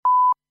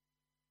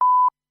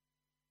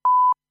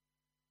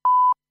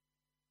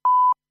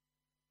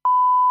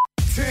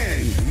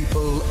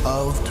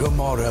of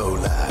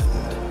Tomorrowland.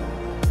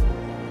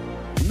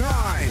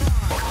 9,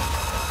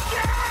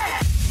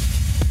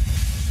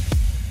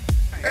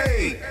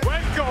 8.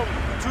 Welcome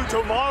to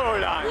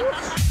Tomorrowland.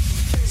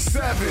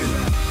 7,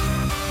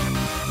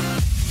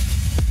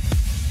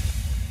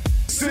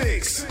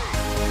 6.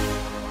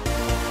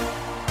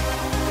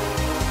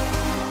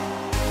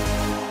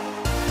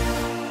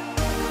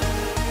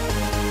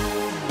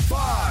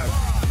 5.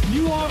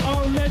 You are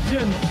our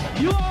legends.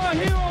 You are our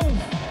heroes.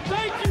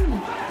 Thank you.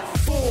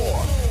 4,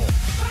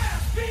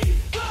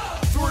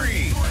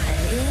 3.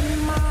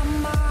 In my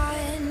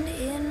mind,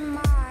 in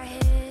my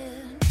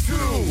head. 2,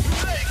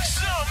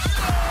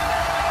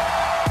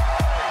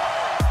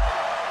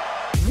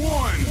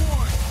 1.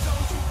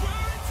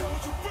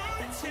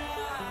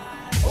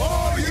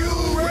 Are you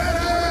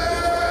ready?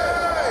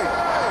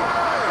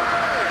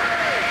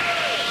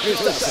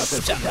 Estás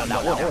escuchando la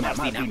hora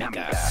más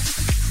dinámica.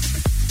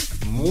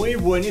 Muy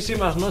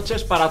buenísimas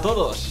noches para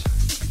todos.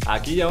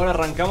 Aquí y ahora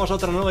arrancamos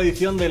otra nueva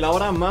edición de la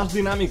hora más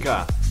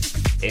dinámica.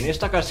 En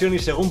esta ocasión, y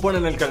según pone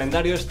en el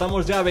calendario,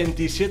 estamos ya a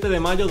 27 de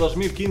mayo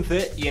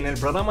 2015 y en el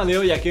programa de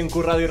hoy aquí en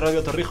Curadio y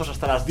Radio Torrijos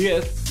hasta las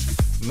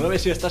 10, 9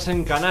 si estás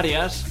en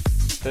Canarias,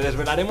 te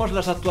desvelaremos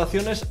las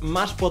actuaciones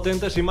más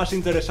potentes y más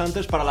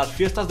interesantes para las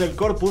fiestas del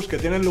Corpus que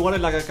tienen lugar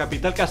en la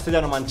capital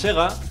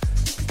castellano-manchega.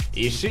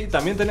 Y sí,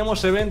 también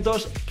tenemos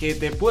eventos que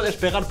te puedes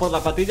pegar por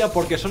la patilla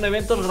porque son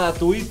eventos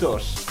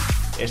gratuitos.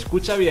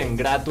 Escucha bien,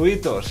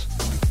 gratuitos.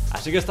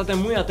 Así que estate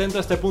muy atento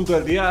a este punto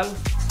del dial,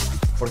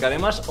 porque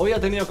además hoy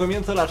ha tenido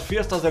comienzo las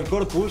fiestas del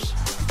Corpus,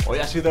 hoy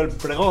ha sido el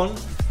pregón,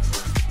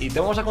 y te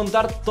vamos a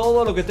contar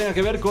todo lo que tenga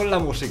que ver con la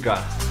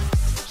música.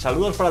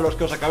 Saludos para los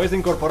que os acabéis de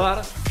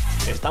incorporar.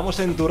 Estamos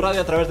en tu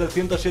radio a través del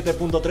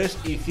 107.3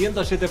 y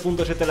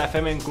 107.7 la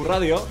FM en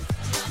Curadio,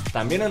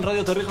 también en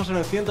Radio Torrijos en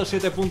el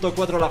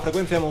 107.4 la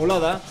frecuencia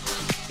modulada,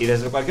 y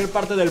desde cualquier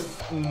parte de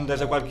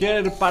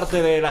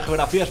la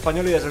geografía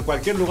española y desde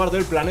cualquier lugar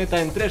del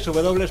planeta en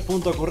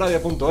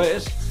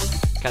www.curadio.es,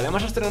 que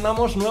además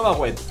estrenamos nueva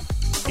web.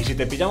 Y si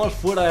te pillamos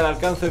fuera del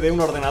alcance de un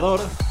ordenador,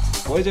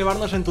 puedes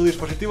llevarnos en tu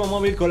dispositivo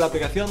móvil con la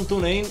aplicación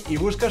TuneIn y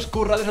buscas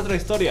Curadio es otra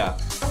historia.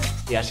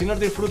 Y así nos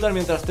disfrutas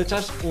mientras te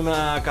echas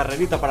una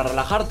carrerita para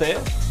relajarte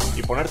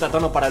y ponerte a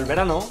tono para el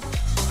verano,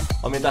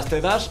 o mientras te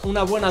das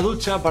una buena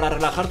ducha para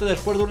relajarte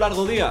después de un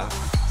largo día.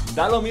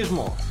 Da lo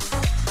mismo.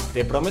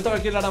 Te prometo que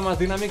aquí en la hora más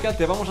dinámica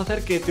te vamos a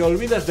hacer que te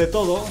olvides de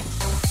todo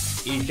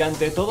y que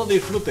ante todo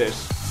disfrutes.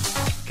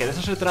 Que de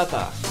eso se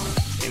trata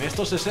en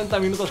estos 60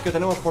 minutos que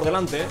tenemos por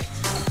delante,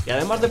 y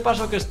además de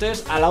paso que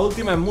estés a la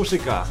última en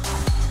música.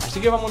 Así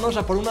que vámonos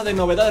a por una de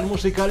novedades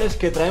musicales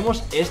que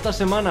traemos esta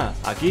semana.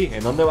 Aquí,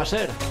 ¿en dónde va a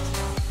ser?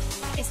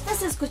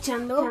 Estás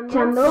escuchando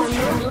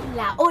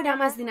la hora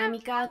más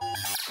dinámica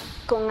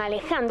con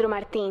Alejandro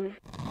Martín.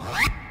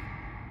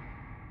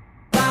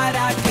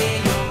 ¿Para qué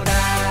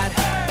llorar?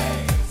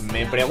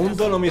 Me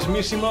pregunto lo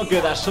mismísimo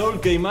que Da Soul,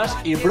 K-Mas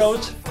y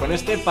Broach con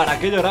este ¿para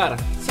qué llorar?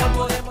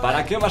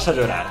 ¿Para qué vas a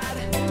llorar?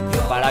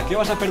 ¿Para qué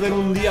vas a perder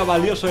un día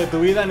valioso de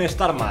tu vida en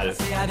estar mal?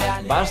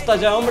 ¡Basta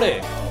ya,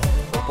 hombre!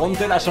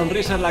 Ponte la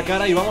sonrisa en la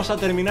cara y vamos a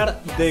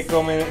terminar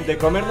de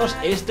comernos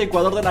este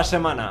Ecuador de la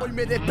semana.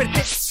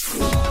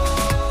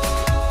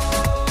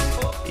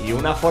 Y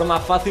una forma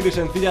fácil y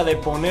sencilla de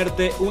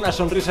ponerte una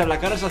sonrisa en la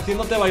cara es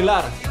haciéndote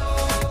bailar.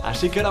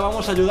 Así que ahora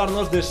vamos a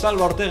ayudarnos de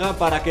Salva Ortega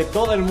para que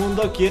todo el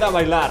mundo quiera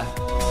bailar.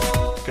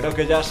 Creo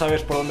que ya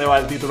sabes por dónde va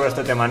el título de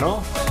este tema,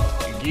 ¿no?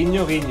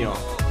 Guiño, guiño.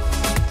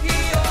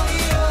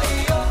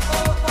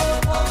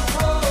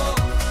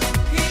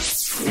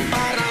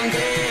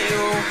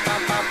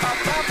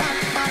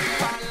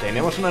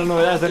 Tenemos unas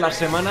novedades de la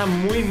semana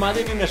muy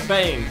made in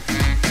Spain.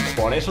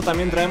 Por eso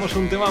también traemos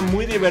un tema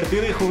muy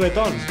divertido y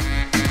juguetón.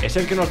 Es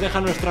el que nos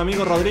deja nuestro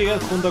amigo Rodríguez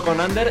junto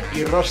con Ander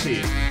y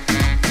Rosy.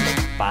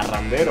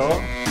 Parrandero.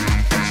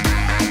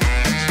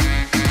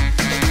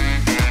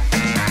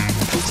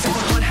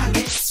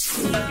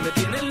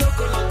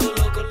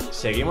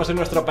 Seguimos en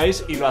nuestro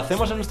país y lo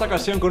hacemos en esta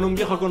ocasión con un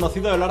viejo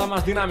conocido de la hora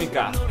más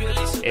dinámica.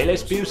 Él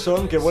es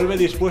Pinson, que vuelve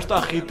dispuesto a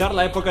agitar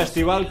la época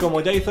estival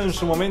como ya hizo en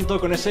su momento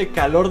con ese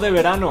calor de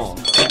verano.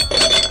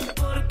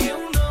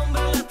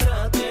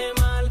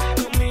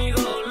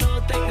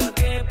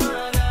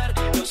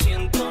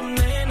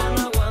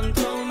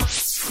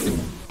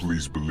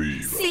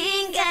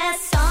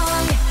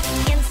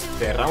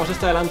 Cerramos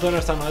este adelanto de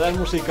nuestras novedades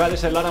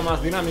musicales en la hora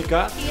más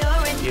dinámica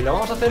y lo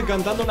vamos a hacer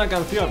cantando una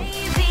canción.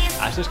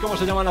 Así es como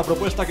se llama la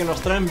propuesta que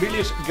nos traen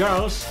Billy's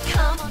Girls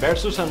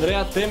versus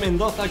Andrea T.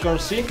 Mendoza con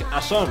Sing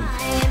a Song.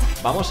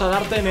 Vamos a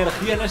darte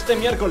energía en este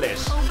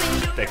miércoles.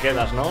 Te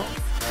quedas, ¿no?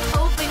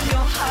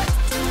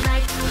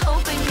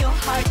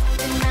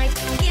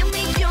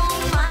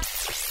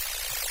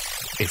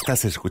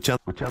 Estás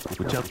escuchando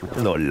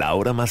la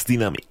hora más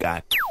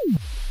dinámica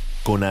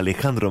con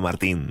Alejandro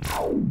Martín.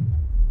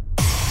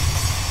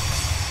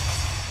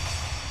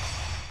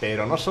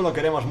 Pero no solo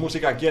queremos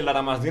música aquí en la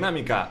hora más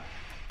dinámica.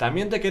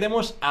 También te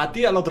queremos a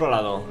ti al otro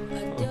lado.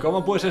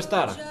 ¿Cómo puedes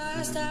estar?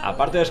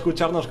 Aparte de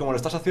escucharnos como lo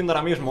estás haciendo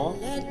ahora mismo,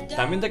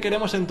 también te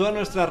queremos en todas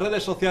nuestras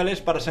redes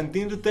sociales para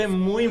sentirte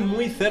muy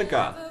muy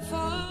cerca.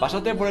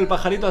 Pásate por el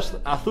pajarito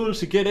azul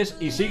si quieres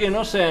y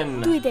síguenos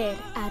en Twitter,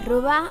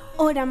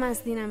 @Hora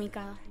Más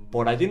Dinámica.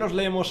 Por allí nos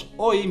leemos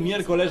hoy,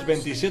 miércoles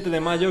 27 de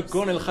mayo,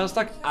 con el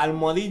hashtag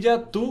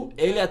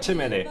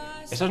 @TuLHMD.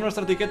 Esa es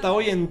nuestra etiqueta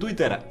hoy en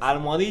Twitter,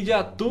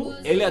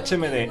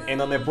 @TuLHMD, en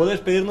donde puedes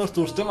pedirnos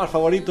tus temas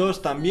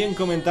favoritos, también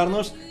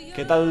comentarnos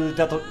qué tal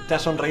te ha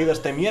sonreído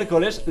este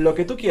miércoles, lo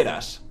que tú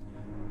quieras.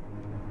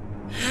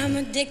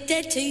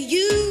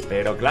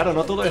 Pero claro,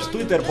 no todo es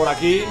Twitter por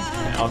aquí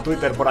o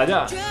Twitter por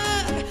allá.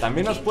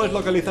 También nos puedes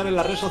localizar en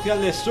la red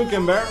social de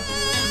Zuckerberg,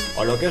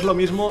 o lo que es lo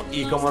mismo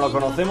y como lo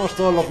conocemos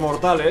todos los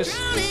mortales,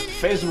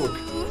 Facebook.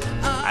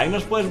 Ahí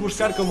nos puedes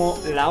buscar como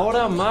La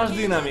Hora Más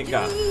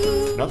Dinámica.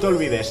 No te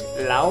olvides,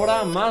 La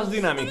Hora Más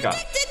Dinámica,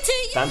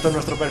 tanto en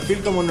nuestro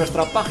perfil como en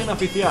nuestra página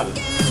oficial.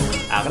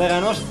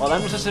 Agréganos o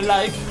danos ese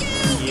like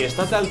y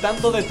estate al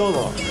tanto de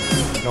todo.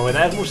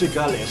 Novedades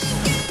musicales,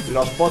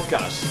 los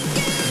podcasts,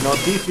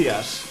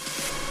 noticias,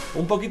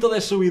 un poquito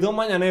de subidón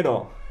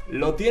mañanero.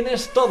 Lo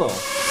tienes todo.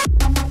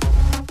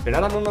 Pero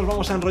ahora no nos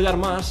vamos a enrollar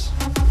más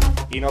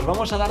y nos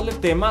vamos a darle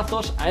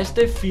temazos a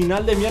este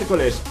final de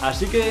miércoles.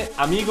 Así que,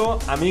 amigo,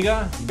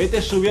 amiga,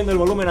 vete subiendo el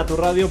volumen a tu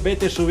radio,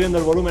 vete subiendo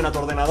el volumen a tu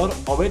ordenador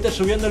o vete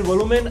subiendo el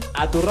volumen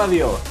a tu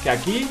radio, que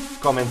aquí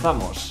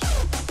comenzamos.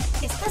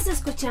 Estás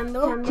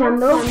escuchando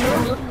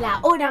La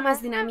Hora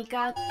Más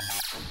Dinámica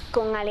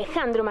con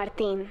Alejandro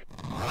Martín.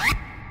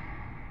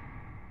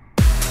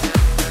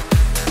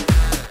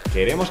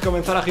 Queremos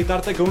comenzar a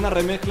agitarte con una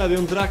remezcla de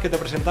un track que te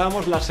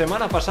presentábamos la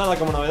semana pasada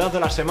como novedad de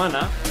la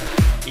semana,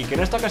 y que en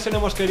esta ocasión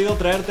hemos querido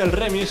traerte el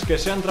remix que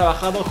se han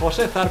trabajado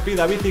José Zarpi,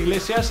 David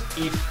Iglesias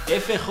y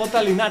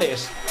FJ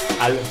Linares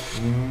al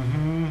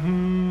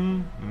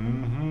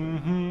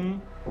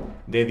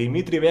de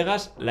Dimitri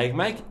Vegas, Like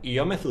Mike y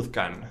Ome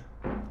Zuzkan.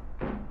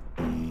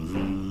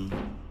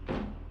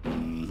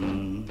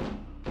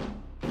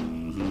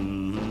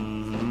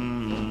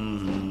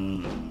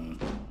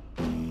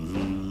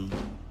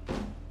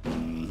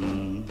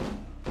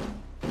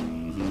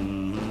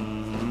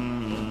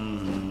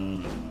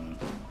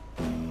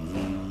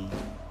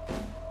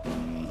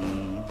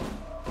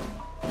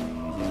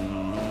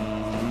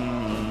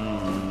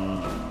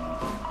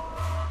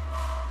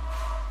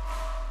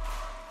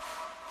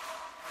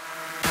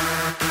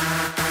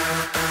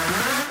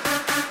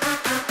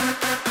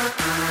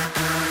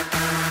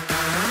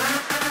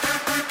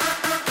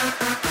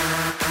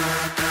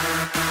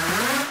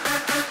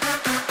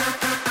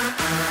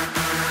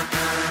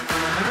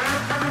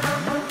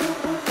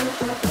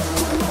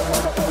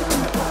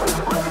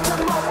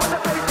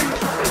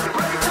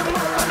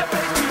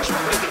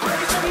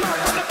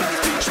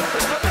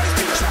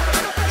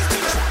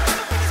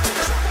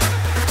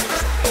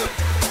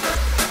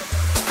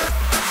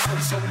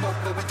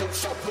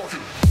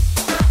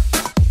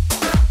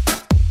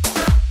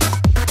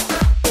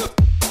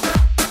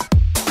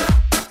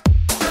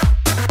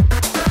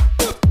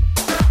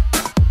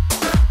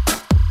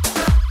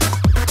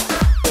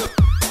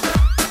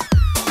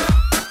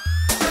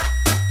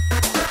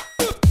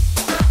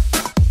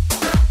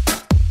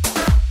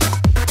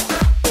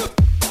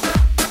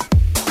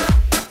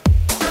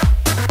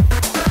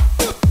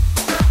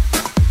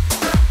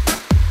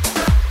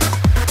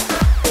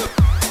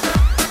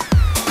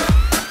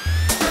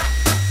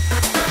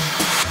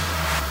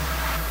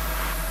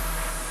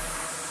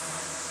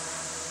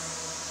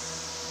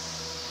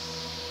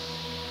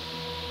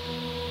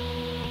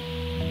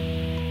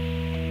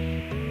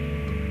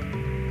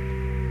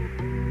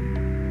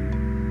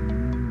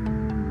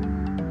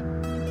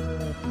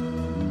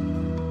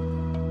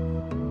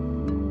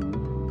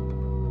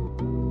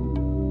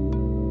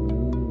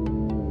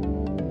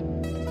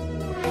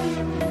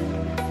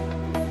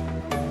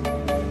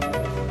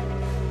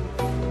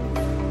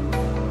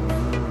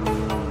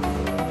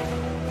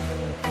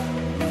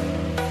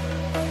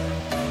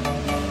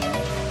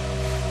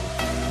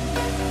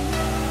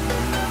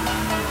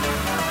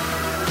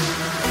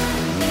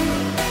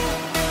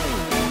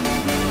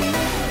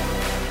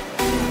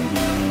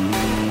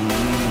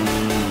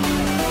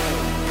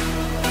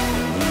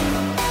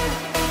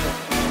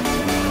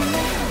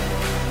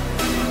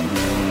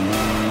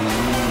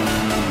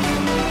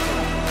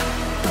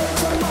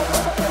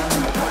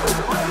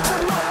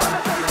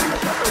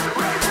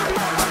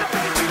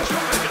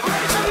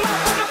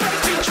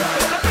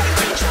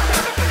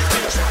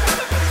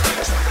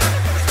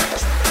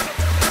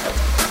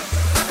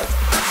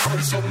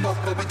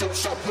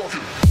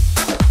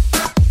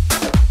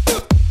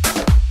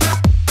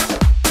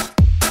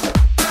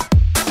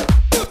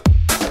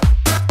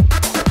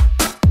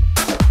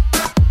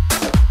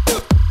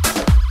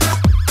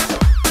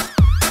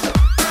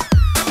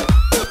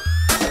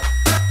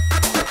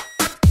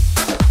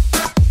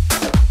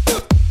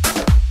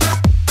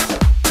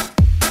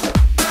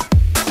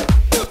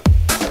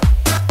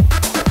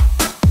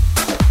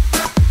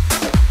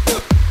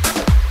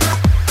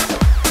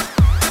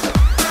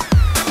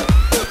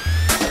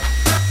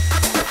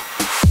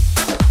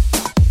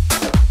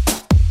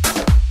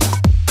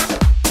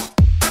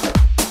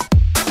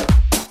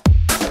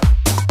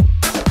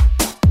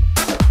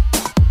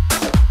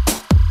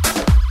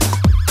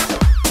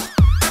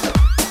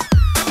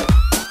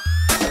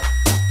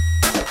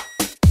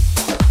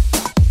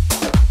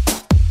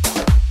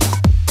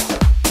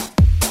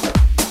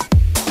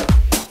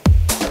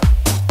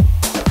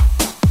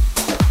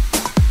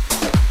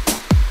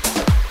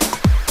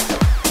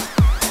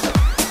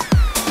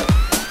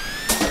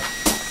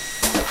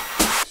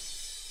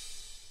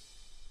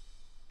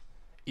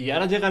 Y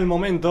ahora llega el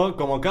momento,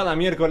 como cada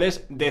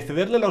miércoles, de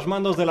cederle los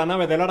mandos de la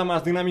nave de la hora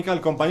más dinámica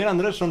al compañero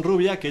Andrés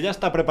Sonrubia, que ya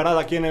está preparado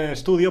aquí en el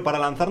estudio para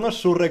lanzarnos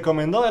su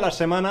recomendado de la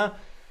semana.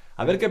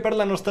 A ver qué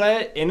perla nos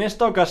trae en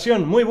esta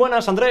ocasión. Muy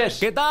buenas, Andrés.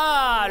 ¿Qué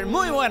tal?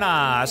 Muy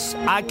buenas.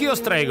 Aquí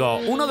os traigo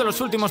uno de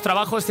los últimos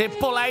trabajos de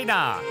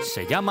Polaina.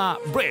 Se llama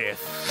Breathe.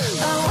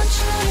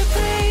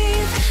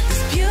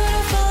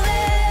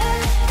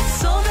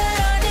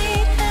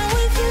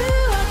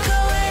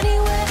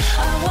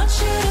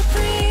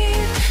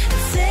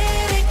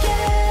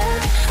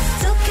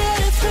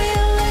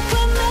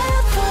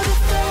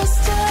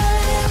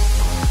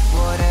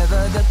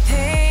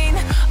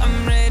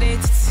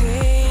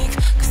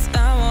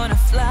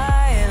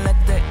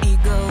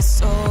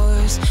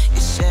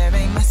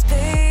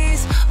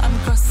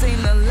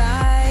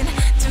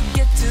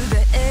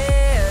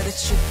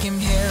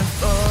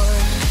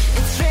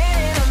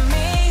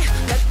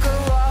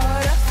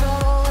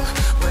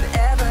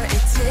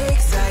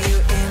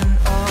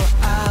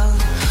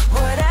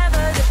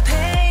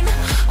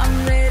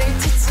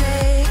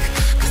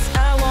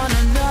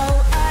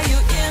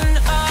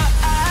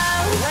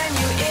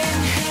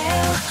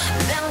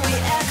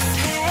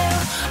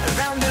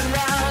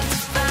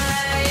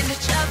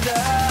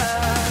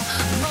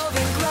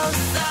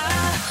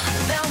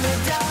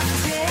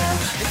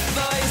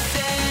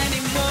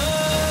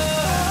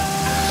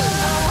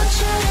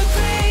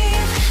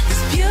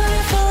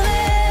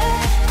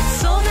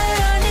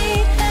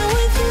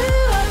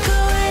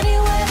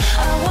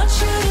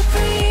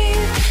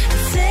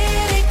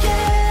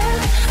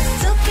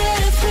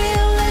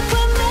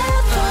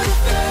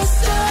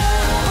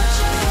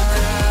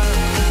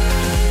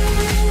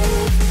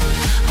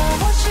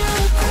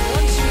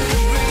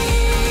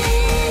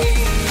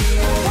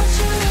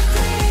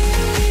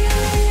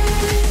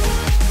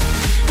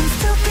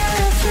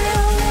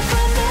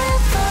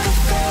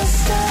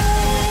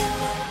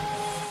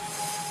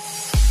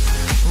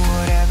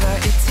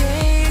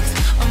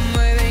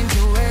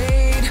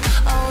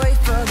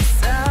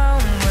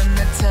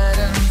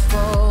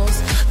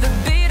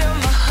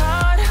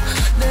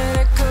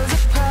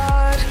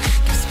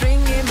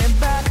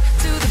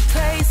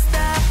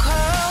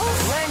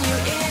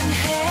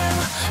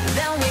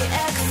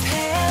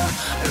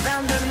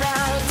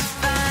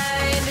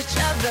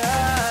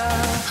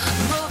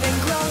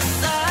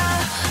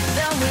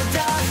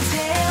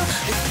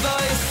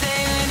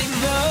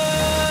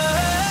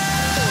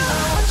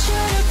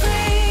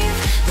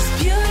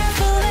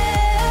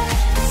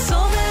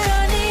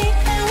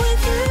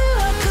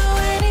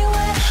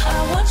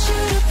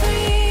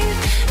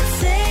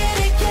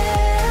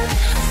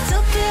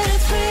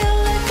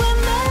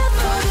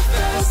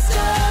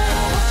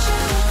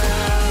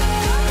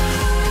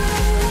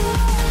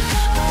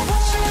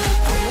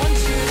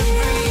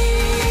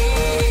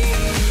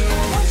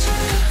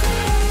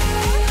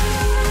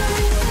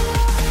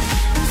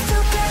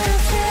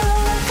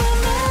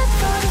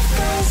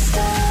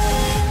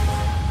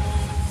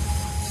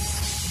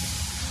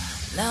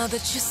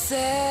 That you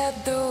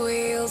set the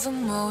wheels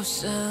in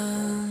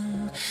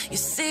motion. You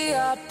see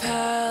our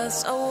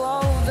paths are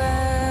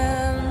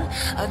woven,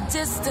 our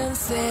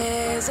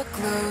distances are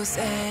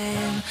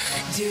closing.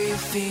 Do you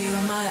feel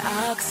my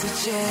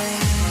oxygen?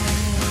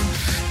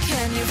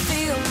 Can you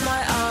feel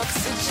my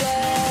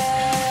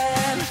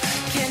oxygen?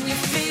 Can you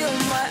feel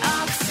my oxygen?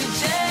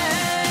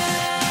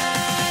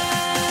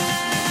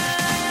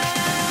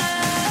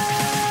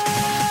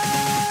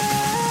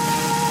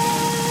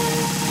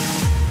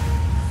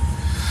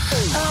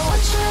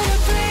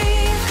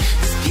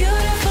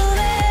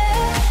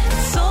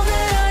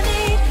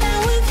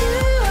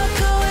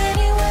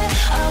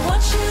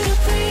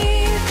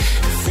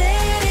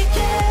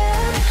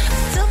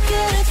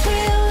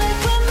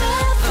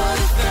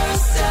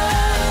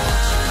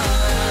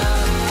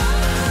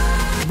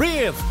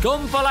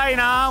 Con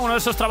Polaina, uno de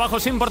esos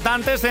trabajos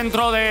importantes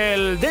dentro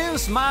del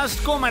dance más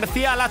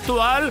comercial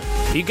actual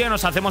y que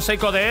nos hacemos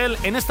eco de él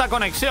en esta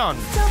conexión.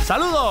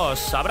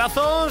 Saludos,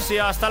 abrazos y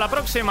hasta la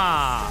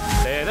próxima.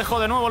 Te dejo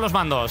de nuevo los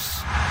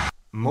mandos.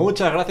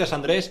 Muchas gracias,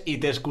 Andrés, y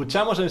te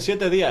escuchamos en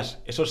 7 días.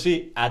 Eso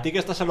sí, a ti que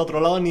estás al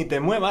otro lado ni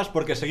te muevas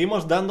porque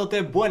seguimos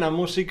dándote buena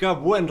música,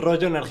 buen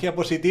rollo, energía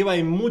positiva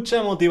y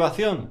mucha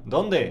motivación.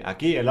 ¿Dónde?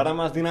 Aquí, en la hora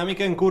más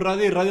dinámica en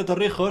Curadio y Radio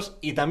Torrijos,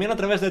 y también a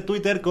través de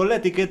Twitter con la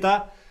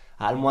etiqueta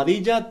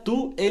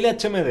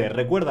 @tu_LHMD.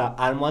 Recuerda,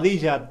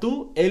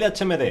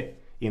 @tu_LHMD.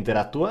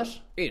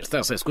 ¿Interactúas?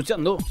 Estás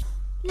escuchando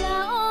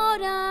La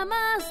hora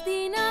más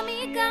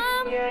dinámica.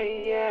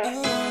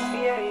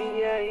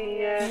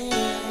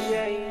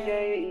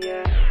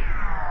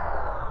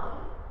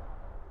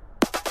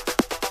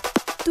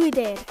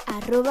 Twitter,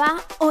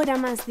 @hora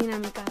más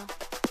dinámica.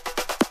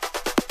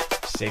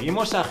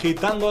 Seguimos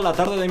agitando la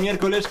tarde de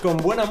miércoles con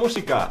buena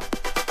música.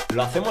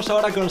 Lo hacemos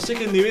ahora con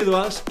Sick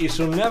Individuals y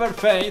su Never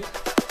Fade,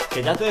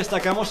 que ya te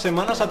destacamos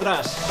semanas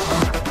atrás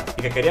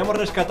y que queríamos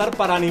rescatar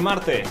para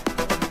animarte.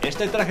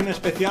 Este track en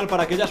especial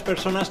para aquellas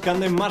personas que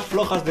anden más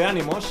flojas de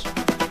ánimos.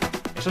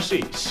 Eso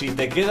sí, si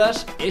te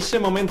quedas, ese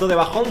momento de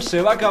bajón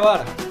se va a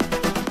acabar.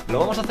 Lo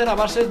vamos a hacer a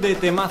base de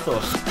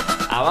temazos.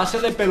 a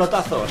base de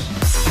pelotazos.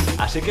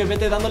 Así que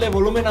vete dándole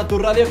volumen a tu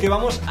radio que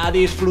vamos a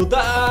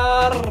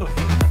disfrutar.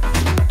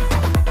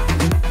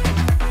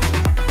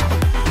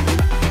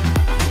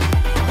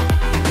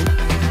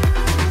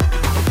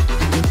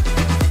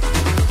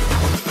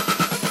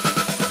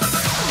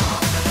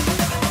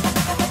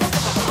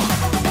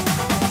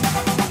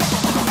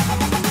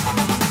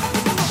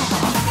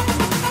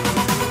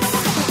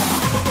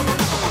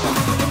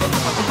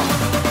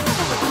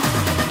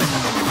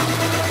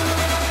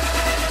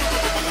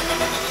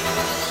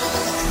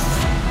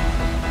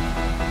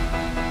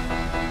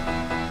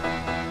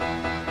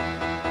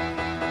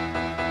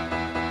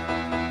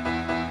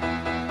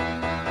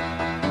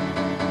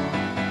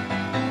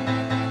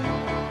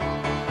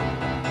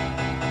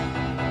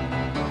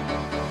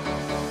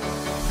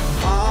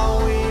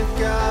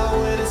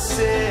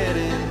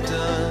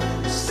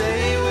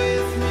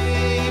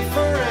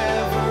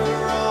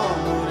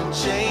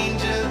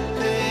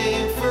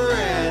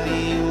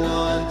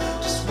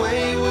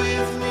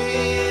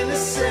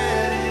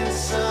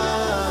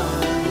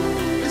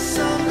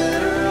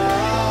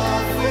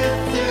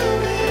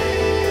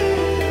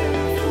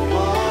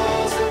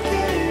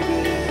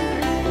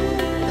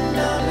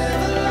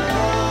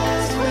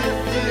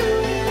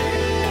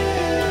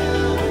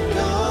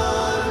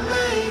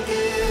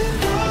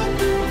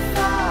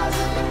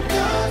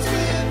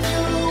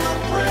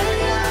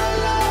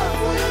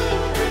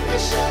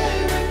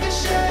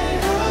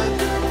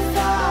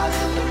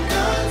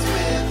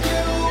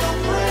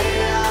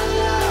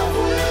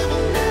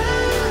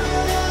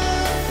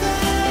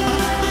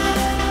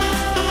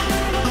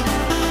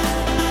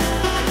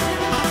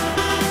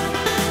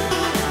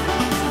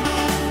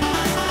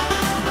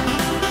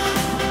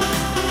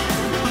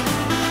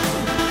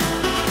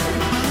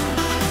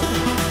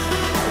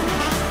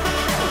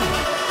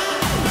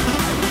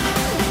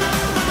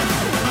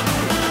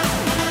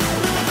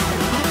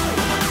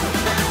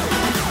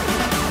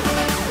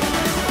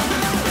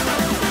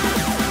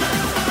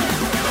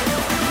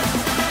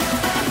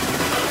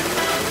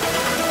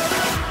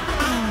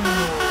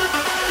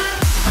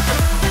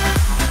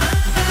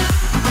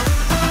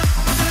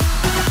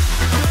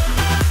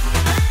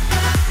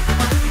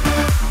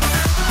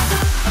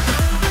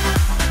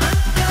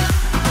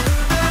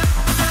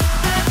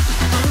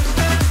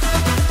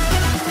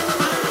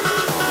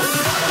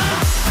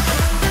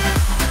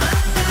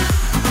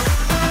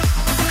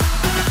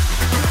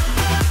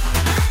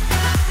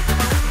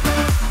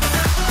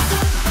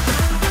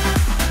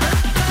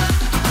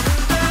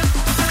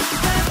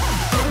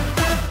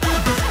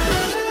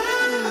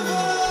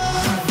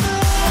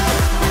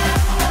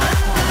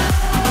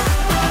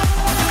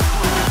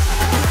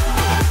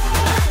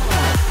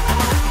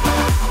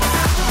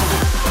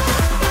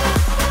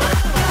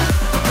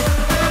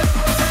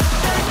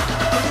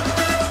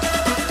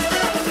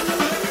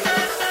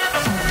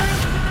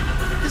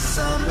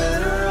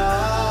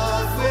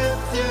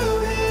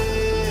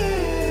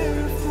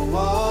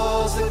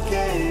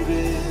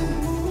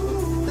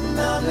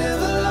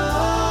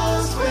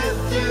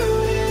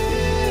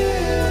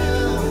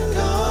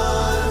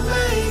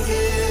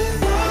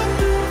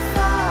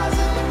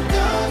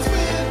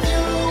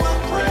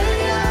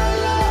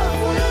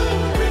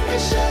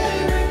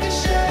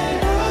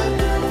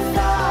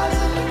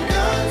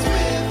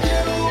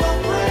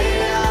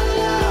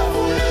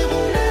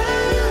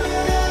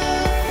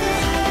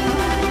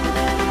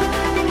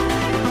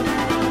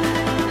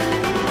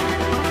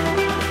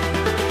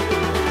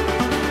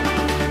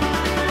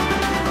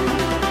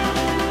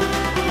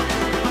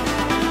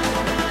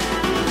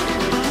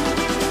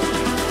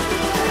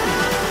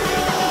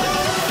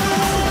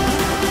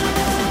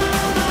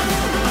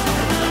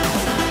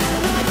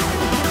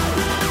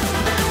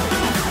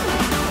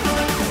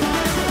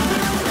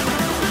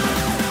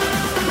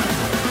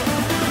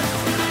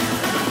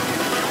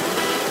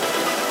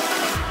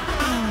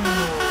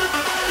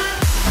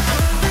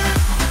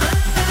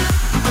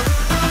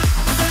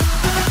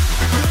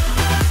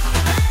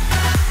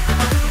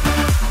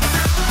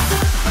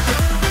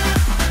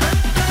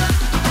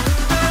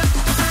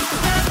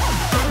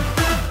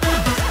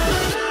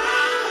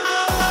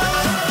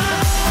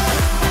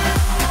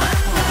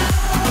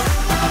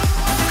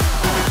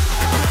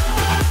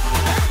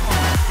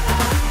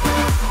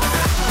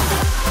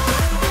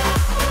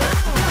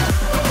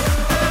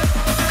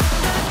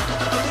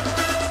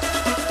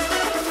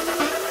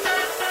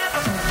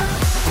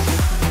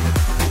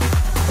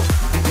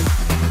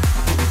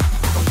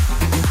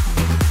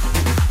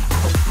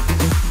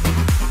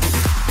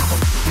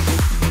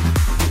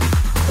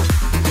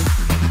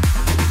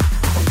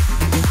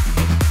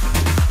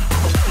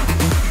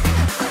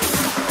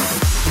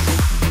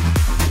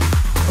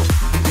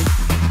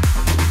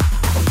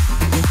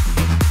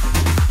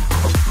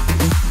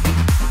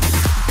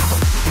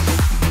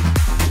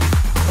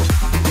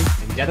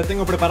 Ya te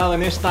tengo preparado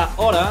en esta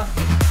hora,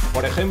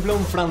 por ejemplo,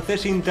 un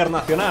francés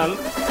internacional.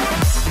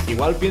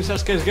 Igual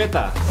piensas que es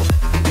Guetta,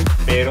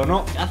 pero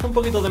no, haz un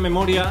poquito de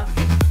memoria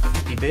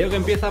y te digo que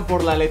empieza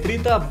por la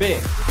letrita B.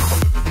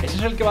 Ese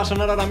es el que va a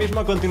sonar ahora mismo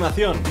a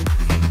continuación.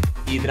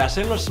 y tras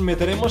él nos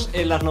meteremos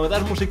en las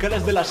novedades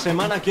musicales de la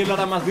semana aquí en la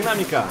Hora Más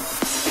Dinámica.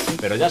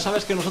 Pero ya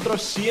sabes que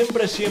nosotros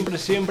siempre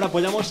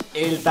apoyamos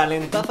el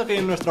talentazo que hay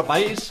en nuestro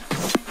país,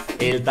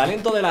 el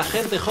talento de la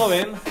gente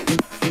joven.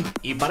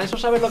 Y para eso,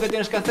 ¿sabes lo que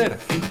tienes que hacer?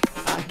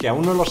 Ah, que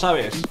aún no lo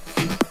sabes.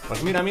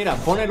 Pues mira,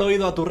 pon el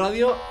oído a tu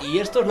radio y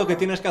esto es lo que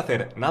tienes que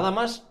hacer, nada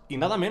más y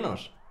nada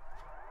menos.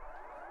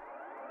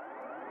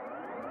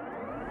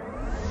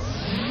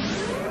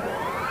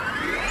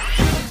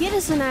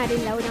 ¿Quieres sonar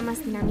en la Hora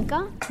Más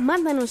Dinámica?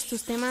 Mándanos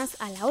tus temas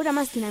a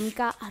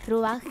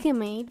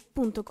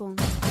lahoramasdinámica@gmail.com.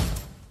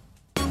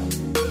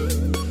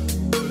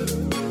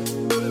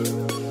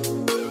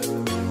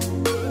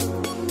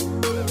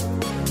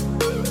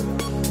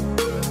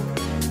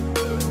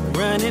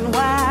 Running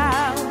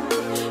wild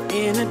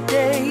in a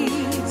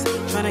daze,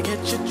 trying to get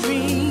your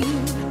dream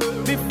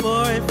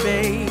before it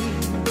fades.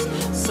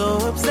 So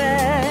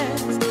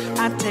obsessed,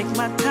 I take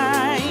my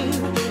time,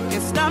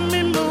 can't stop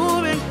me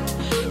moving,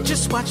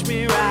 just watch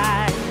me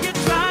ride. You're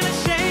trying to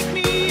shake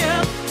me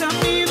up, tell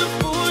me the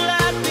fool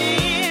I've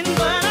been,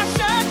 but I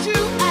shut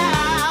you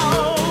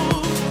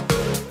out.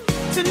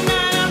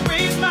 Tonight I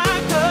raise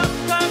my cup,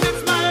 'cause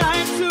it's my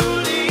life to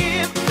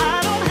live,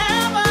 I don't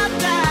have a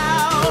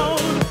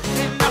doubt.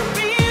 And I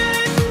feel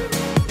it,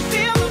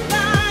 feel the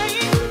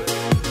vibe,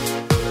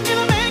 and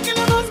I'm making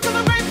the most 'cause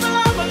I'm grateful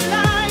I'm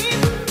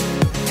alive.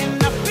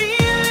 And I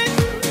feel it,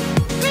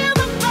 feel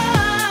the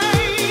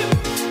vibe,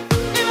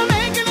 and I'm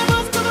making the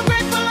most 'cause I'm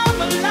grateful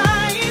I'm alive.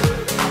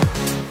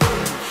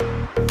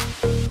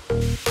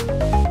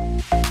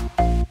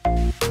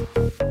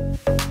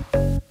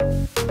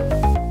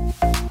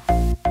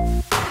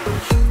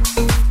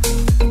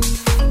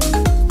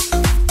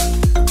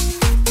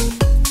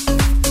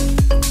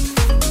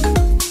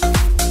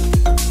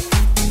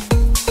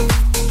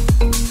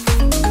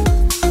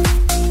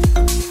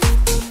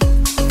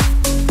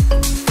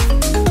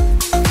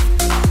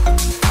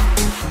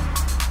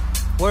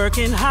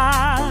 Working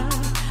hard,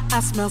 I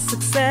smell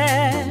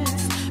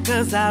success,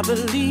 'cause I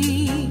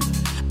believe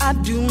I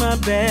do my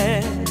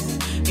best.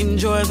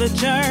 Enjoy the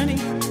journey,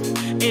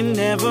 it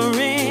never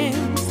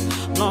ends.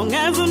 Long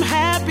as I'm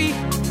happy,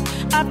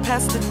 I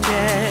pass the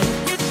test.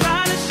 You're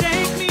trying to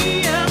shake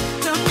me up,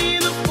 tell me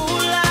the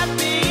fool I've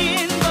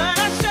been, but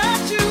I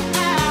shut you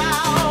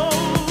out.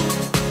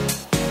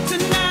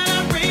 Tonight I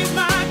raise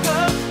my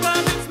cup,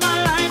 'cause it's my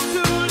life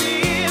to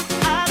live,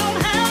 I don't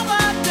have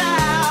a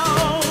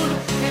doubt.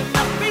 And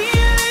I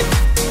feel it,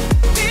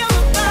 feel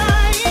the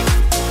vibe,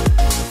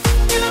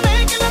 and I'm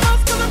making the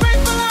most 'cause I'm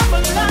grateful I'm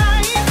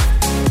alive.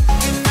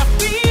 And I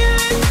feel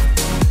it,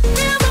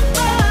 feel the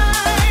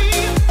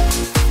vibe,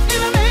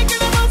 and I'm making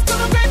the most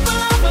 'cause I'm grateful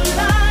I'm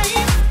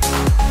alive.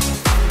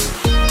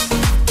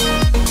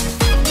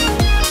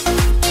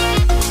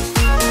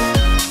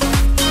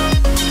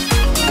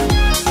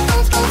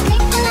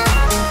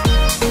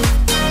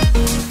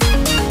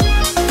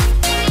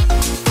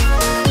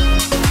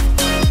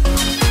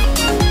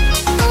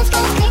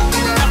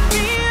 I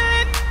feel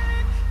it,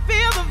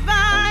 feel the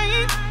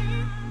vibe,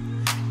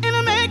 and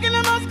I'm making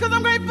the most 'cause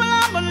I'm grateful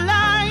I'm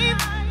alive.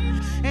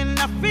 And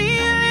I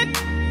feel it,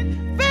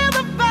 feel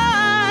the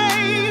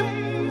vibe,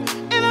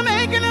 and I'm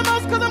making the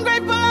most 'cause I'm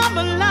grateful I'm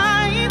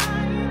alive.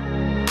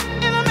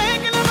 And I'm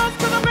making the most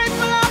 'cause I'm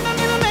grateful I'm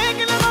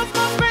making the most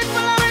 'cause I'm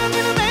grateful I'm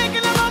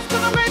making the most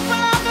 'cause I'm grateful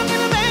I'm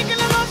making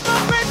the most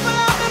 'cause I'm grateful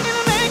I'm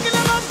making the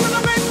most 'cause I'm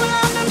grateful I'm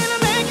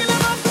making the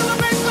most 'cause I'm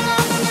grateful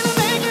I'm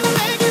making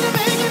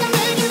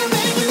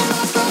the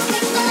most 'cause I'm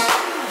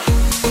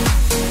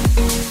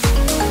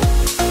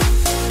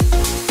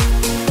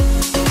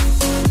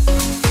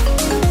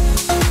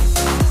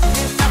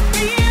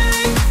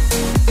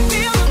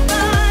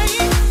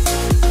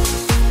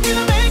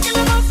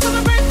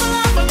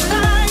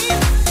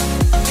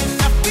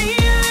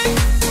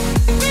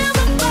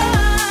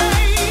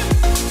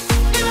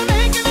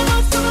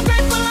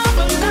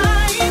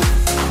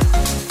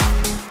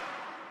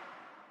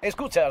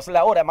Escuchas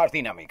la Hora Más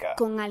Dinámica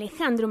Con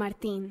Alejandro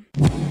Martín.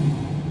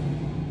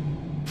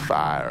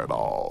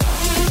 Fireball.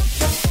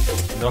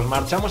 Nos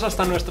marchamos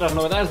hasta nuestras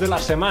novedades de la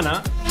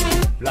semana.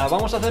 La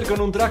vamos a hacer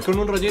con un track con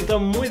un rollito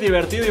muy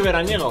divertido y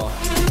veraniego.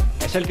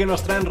 Es el que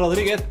nos traen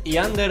Rodríguez y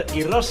Ander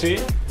y Rossi,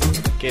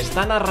 que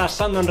están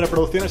arrasando en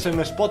reproducciones en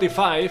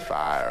Spotify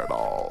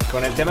Fireball.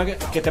 con el tema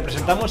que te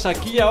presentamos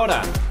aquí y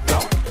ahora.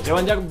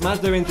 Llevan ya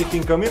más de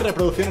 25.000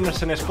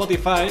 reproducciones en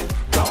Spotify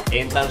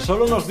en tan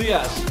solo unos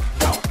días.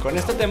 Con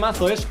este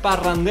temazo es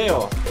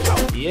Parrandeo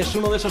y es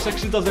uno de esos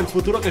éxitos del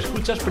futuro que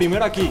escuchas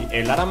primero aquí,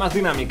 en la Hora Más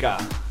Dinámica.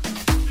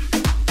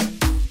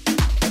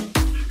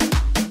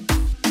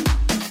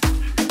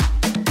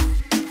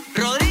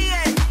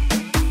 Rodríguez,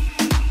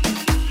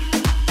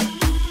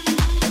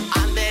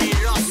 Ander y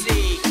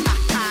Rossi.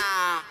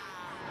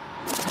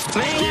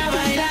 Ven a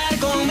bailar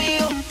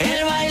conmigo,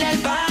 el baile, el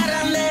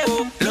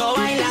parrandeo. Lo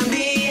bailan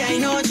día y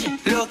noche,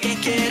 lo que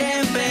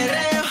quieren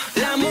perreo.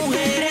 Las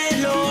mujeres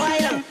lo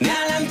bailan de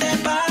adelante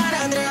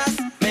para atrás.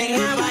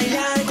 Ven a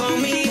bailar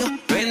conmigo,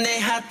 ven,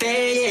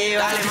 déjate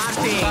llevar. Dale,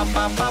 Martín. Pa,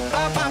 pa, pa,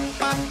 pa, pa,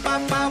 pa.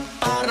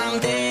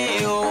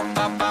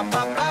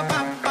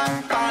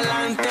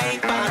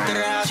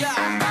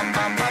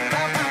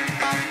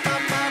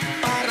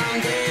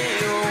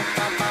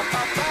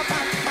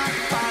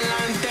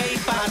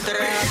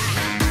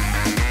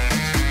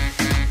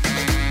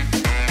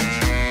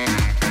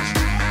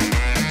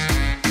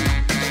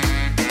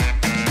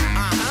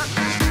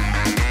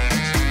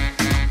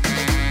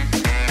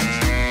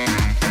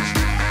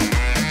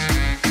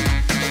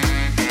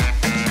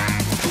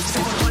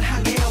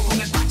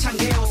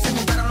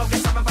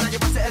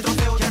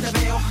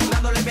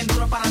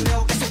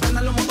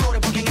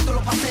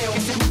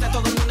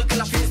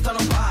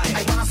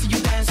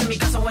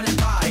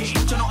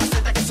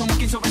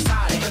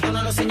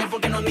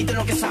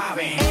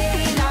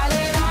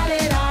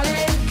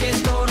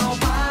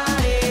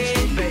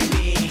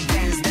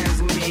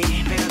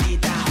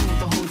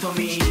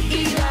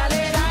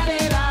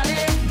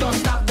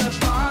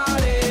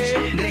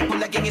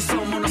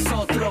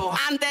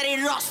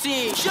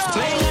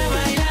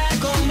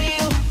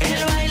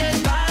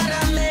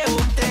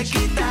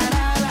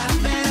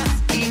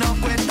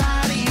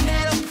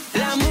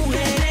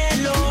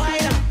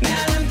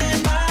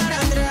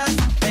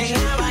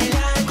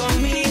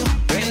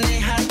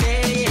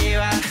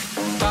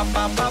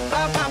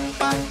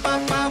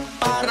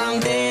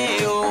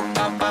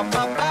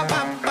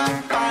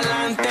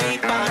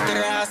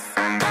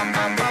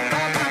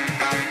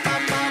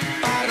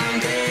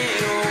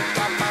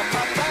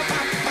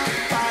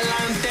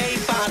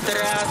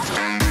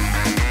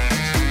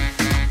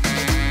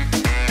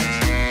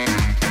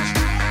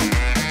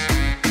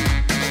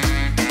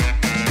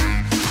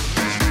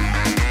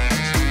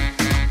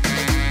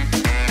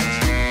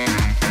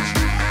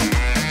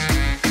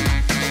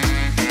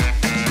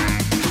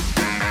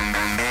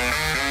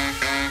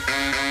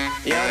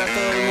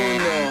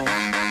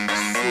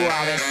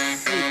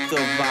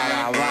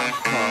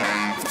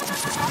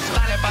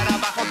 Dale para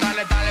abajo,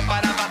 dale para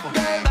abajo.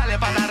 Dale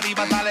para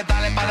arriba, dale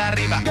para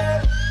arriba.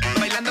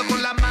 Bailando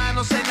con las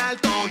manos en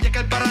alto, ya que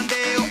el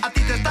parrandeo a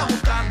ti te está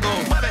gustando.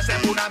 Muévese,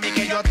 Punami,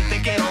 que yo a ti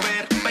te quiero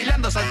ver.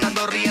 Bailando,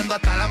 saltando, riendo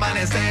hasta el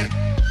amanecer.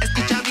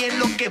 Escucha bien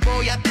lo que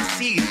voy a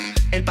decir.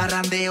 El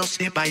parrandeo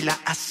se baila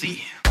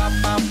así.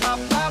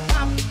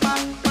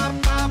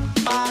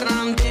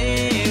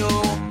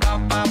 Parrandeo.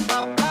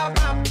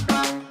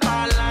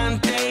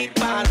 Pa'lante y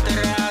pa'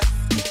 atrás.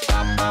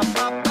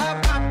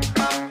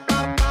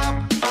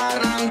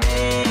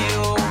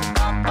 Parrandeo.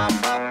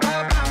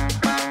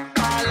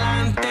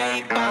 Pa'lante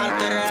y pa'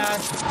 atrás.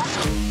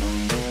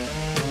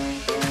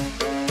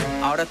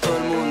 Ahora todo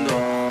el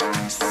mundo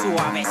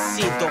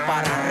suavecito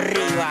para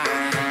arriba.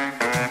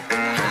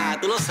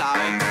 Tú lo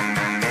sabes.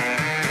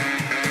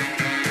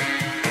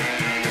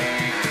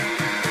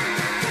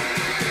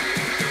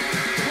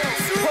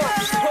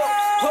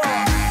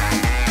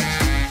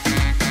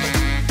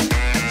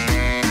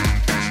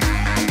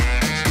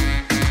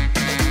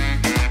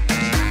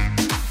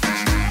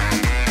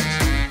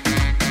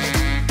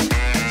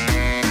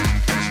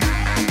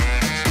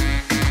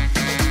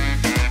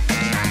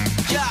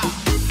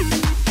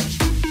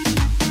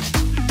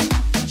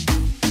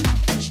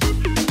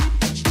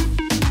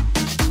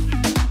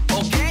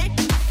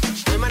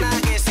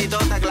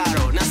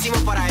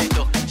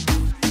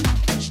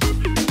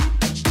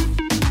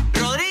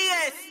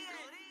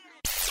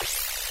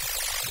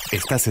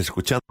 Estás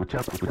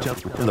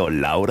escuchando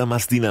La Hora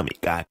Más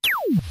Dinámica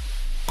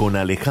con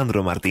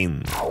Alejandro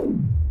Martín.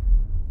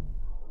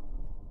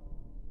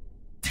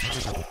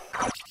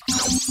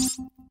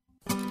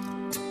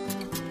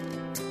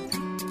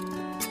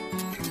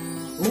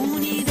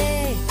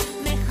 Unide,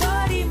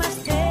 mejor y más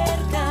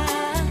cerca.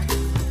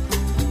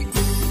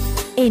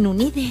 En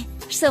Unide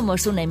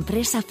somos una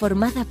empresa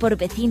formada por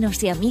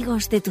vecinos y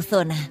amigos de tu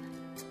zona.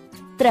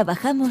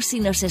 Trabajamos y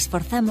nos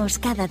esforzamos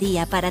cada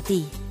día para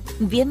ti.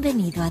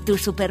 Bienvenido a tu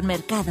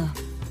supermercado.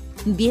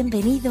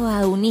 Bienvenido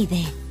a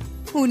Unide.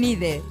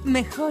 Unide,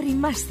 mejor y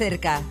más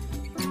cerca.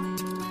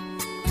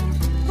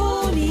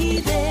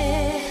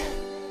 Unide.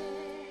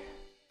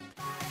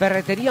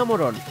 Ferretería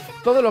Morón.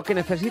 Todo lo que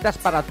necesitas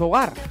para tu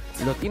hogar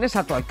lo tienes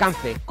a tu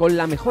alcance, con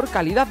la mejor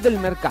calidad del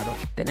mercado.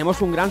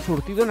 Tenemos un gran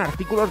surtido en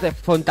artículos de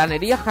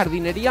fontanería,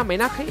 jardinería,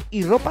 menaje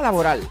y ropa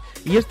laboral.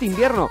 Y este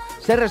invierno,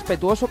 sé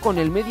respetuoso con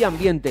el medio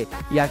ambiente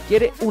y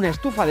adquiere una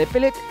estufa de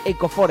pellet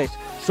Ecoforest.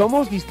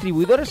 Somos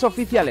distribuidores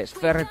oficiales,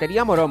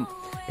 Ferretería Morón.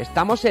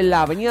 Estamos en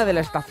la avenida de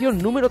la Estación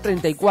número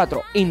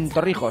 34, en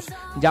Torrijos.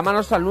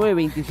 Llámanos al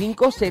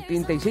 925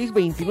 76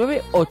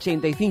 29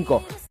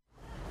 85.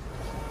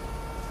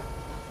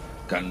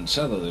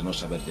 ¿Cansado de no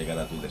saber llegar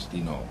a tu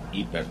destino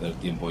y perder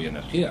tiempo y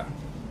energía?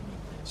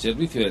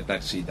 Servicio de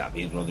taxi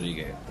David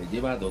Rodríguez te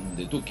lleva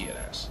donde tú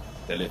quieras.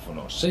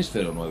 Teléfono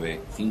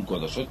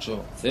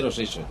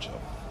 609-528-068.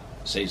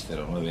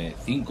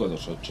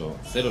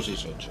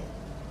 609-528-068.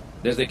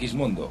 Desde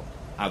Quismondo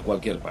a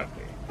cualquier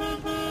parte.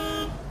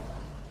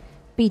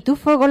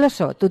 Pitufo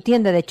Goloso, tu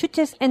tienda de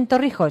chuches en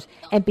Torrijos.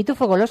 En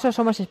Pitufo Goloso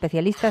somos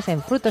especialistas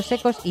en frutos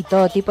secos y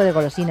todo tipo de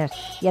golosinas.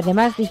 Y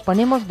además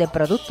disponemos de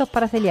productos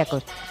para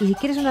celíacos. Y si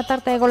quieres una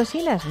tarta de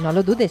golosinas, no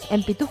lo dudes.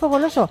 En Pitufo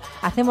Goloso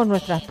hacemos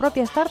nuestras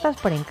propias tartas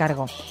por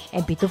encargo.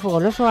 En Pitufo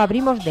Goloso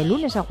abrimos de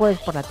lunes a jueves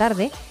por la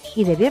tarde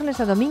y de viernes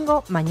a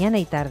domingo mañana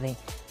y tarde.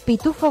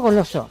 Pitufo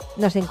Goloso.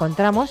 Nos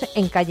encontramos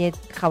en calle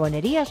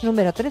Jabonerías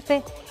número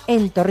 13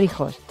 en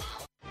Torrijos.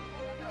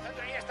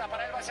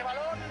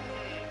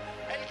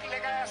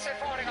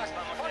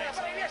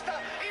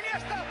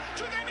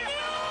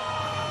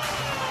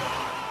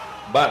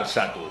 Bar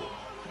Satur.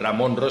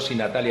 Ramón, Rossi y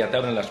Natalia te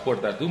abren las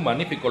puertas de un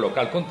magnífico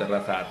local con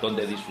terraza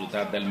donde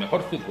disfrutar del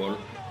mejor fútbol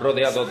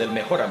rodeado del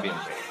mejor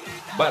ambiente.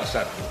 Bar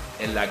Satur,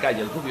 en la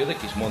calle El Rubio de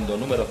Quismondo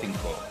número 5.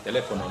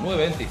 Teléfono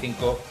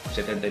 925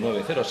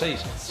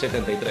 7906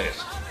 73.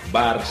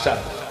 Bar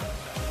Satur.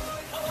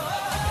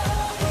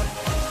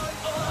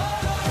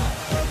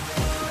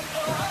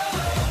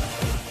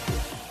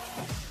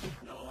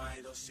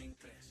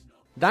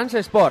 Dance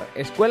Sport,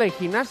 escuela y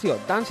gimnasio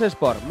Dance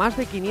Sport, más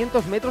de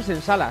 500 metros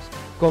en salas,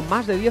 con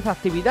más de 10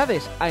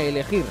 actividades a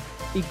elegir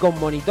y con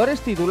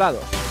monitores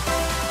titulados.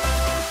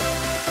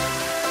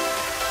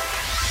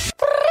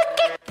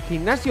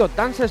 Gimnasio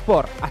Dance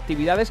Sport,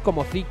 actividades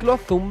como ciclo,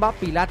 zumba,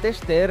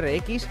 pilates,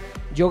 TRX,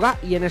 yoga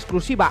y en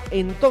exclusiva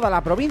en toda la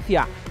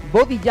provincia,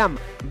 Body Jam.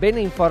 Ven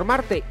a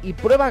informarte y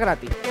prueba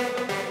gratis.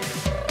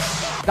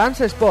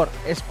 Dance Sport,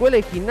 escuela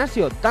y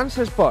gimnasio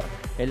Dance Sport,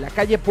 en la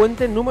calle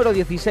Puente número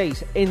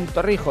 16, en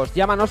Torrijos.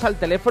 Llámanos al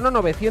teléfono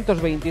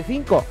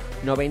 925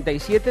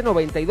 97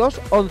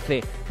 92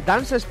 11.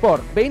 Dance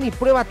Sport, ven y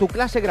prueba tu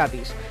clase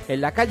gratis.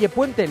 En la calle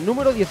Puente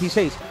número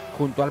 16,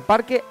 junto al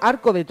Parque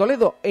Arco de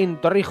Toledo,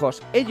 en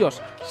Torrijos.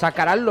 Ellos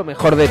sacarán lo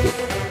mejor de ti.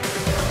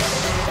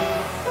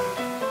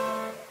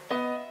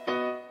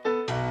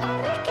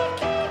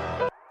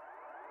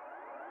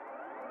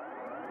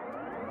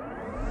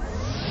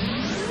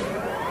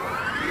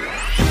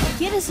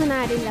 ¿Quieres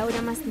sonar en La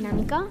Hora Más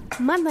Dinámica?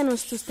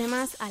 Mándanos tus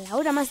temas a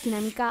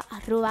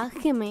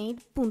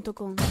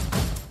lahoramasdinámica@gmail.com.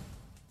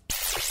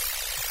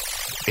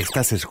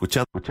 Estás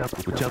escuchando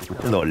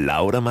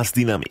La Hora Más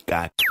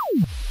Dinámica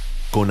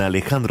con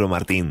Alejandro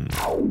Martín.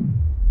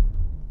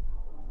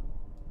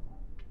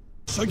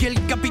 Soy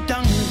el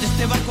capitán de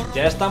este barco.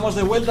 Ya estamos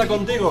de vuelta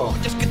contigo.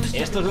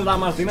 Esto es La Hora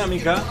Más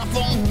Dinámica.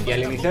 Y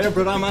al iniciar el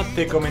programa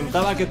te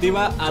comentaba que te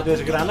iba a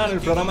desgranar el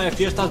programa de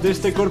fiestas de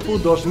este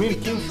Corpus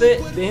 2015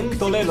 en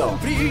Toledo.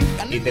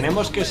 Y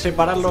tenemos que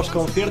separar los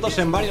conciertos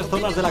en varias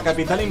zonas de la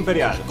capital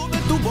imperial.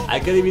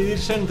 Hay que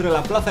dividirse entre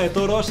la Plaza de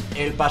Toros,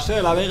 el Paseo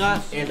de la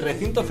Vega, el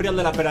Recinto Ferial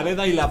de la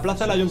Peraleda y la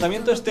Plaza del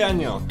Ayuntamiento este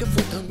año.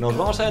 Nos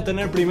vamos a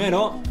detener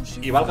primero,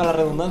 y valga la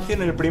redundancia,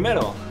 en el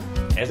primero.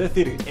 Es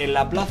decir, en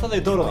la Plaza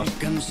de Toros,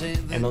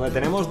 en donde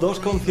tenemos dos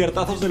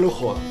conciertazos de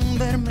lujo.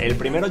 El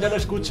primero ya lo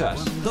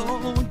escuchas.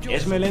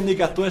 Es Melendi,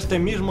 que actúa este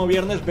mismo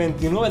viernes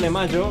 29 de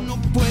mayo.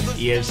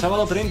 Y el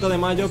sábado 30 de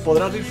mayo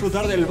podrás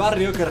disfrutar del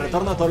barrio que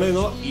retorna a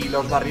Toledo. Y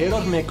los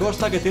barrieros me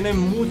consta que tienen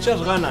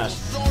muchas ganas.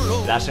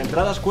 Las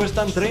entradas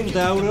cuestan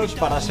 30 euros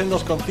para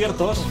sendos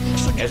conciertos.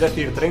 Es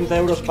decir, 30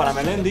 euros para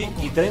Melendi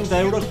y 30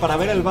 euros para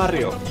ver el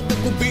barrio.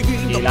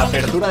 Y la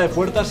apertura de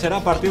puertas será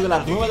a partir de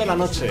las 9 de la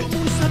noche.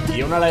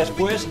 Y una hora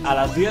después, a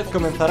las 10,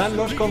 comenzarán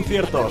los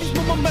conciertos.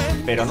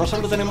 Pero no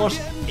solo tenemos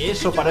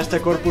eso para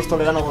este Corpus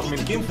Toledano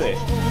 2015.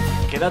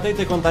 Quédate y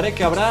te contaré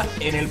que habrá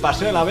en el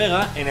Paseo de la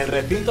Vega, en el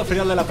Recinto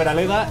Ferial de la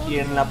Peraleda y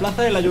en la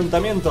Plaza del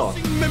Ayuntamiento.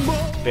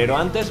 Pero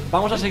antes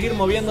vamos a seguir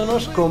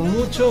moviéndonos con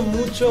mucho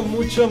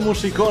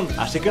musicón.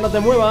 Así que no te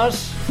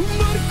muevas.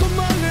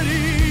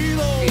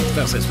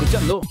 Estás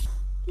escuchando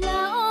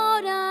La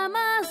Hora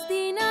Más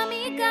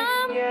Dinámica.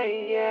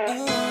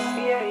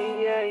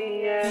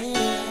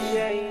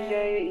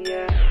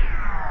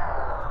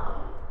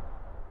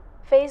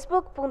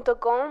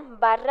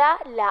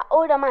 Facebook.com/La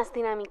Hora Más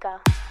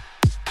Dinámica.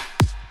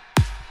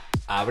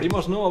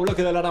 Abrimos nuevo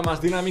bloque de La Hora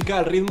Más Dinámica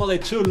al ritmo de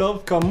True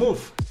Love con Move.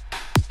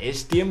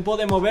 Es tiempo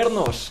de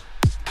movernos,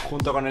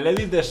 junto con el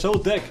edit de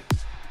Showtech.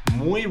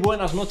 Muy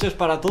buenas noches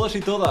para todos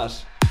y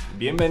todas.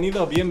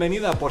 Bienvenido,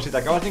 bienvenida, por si te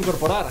acabas de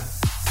incorporar.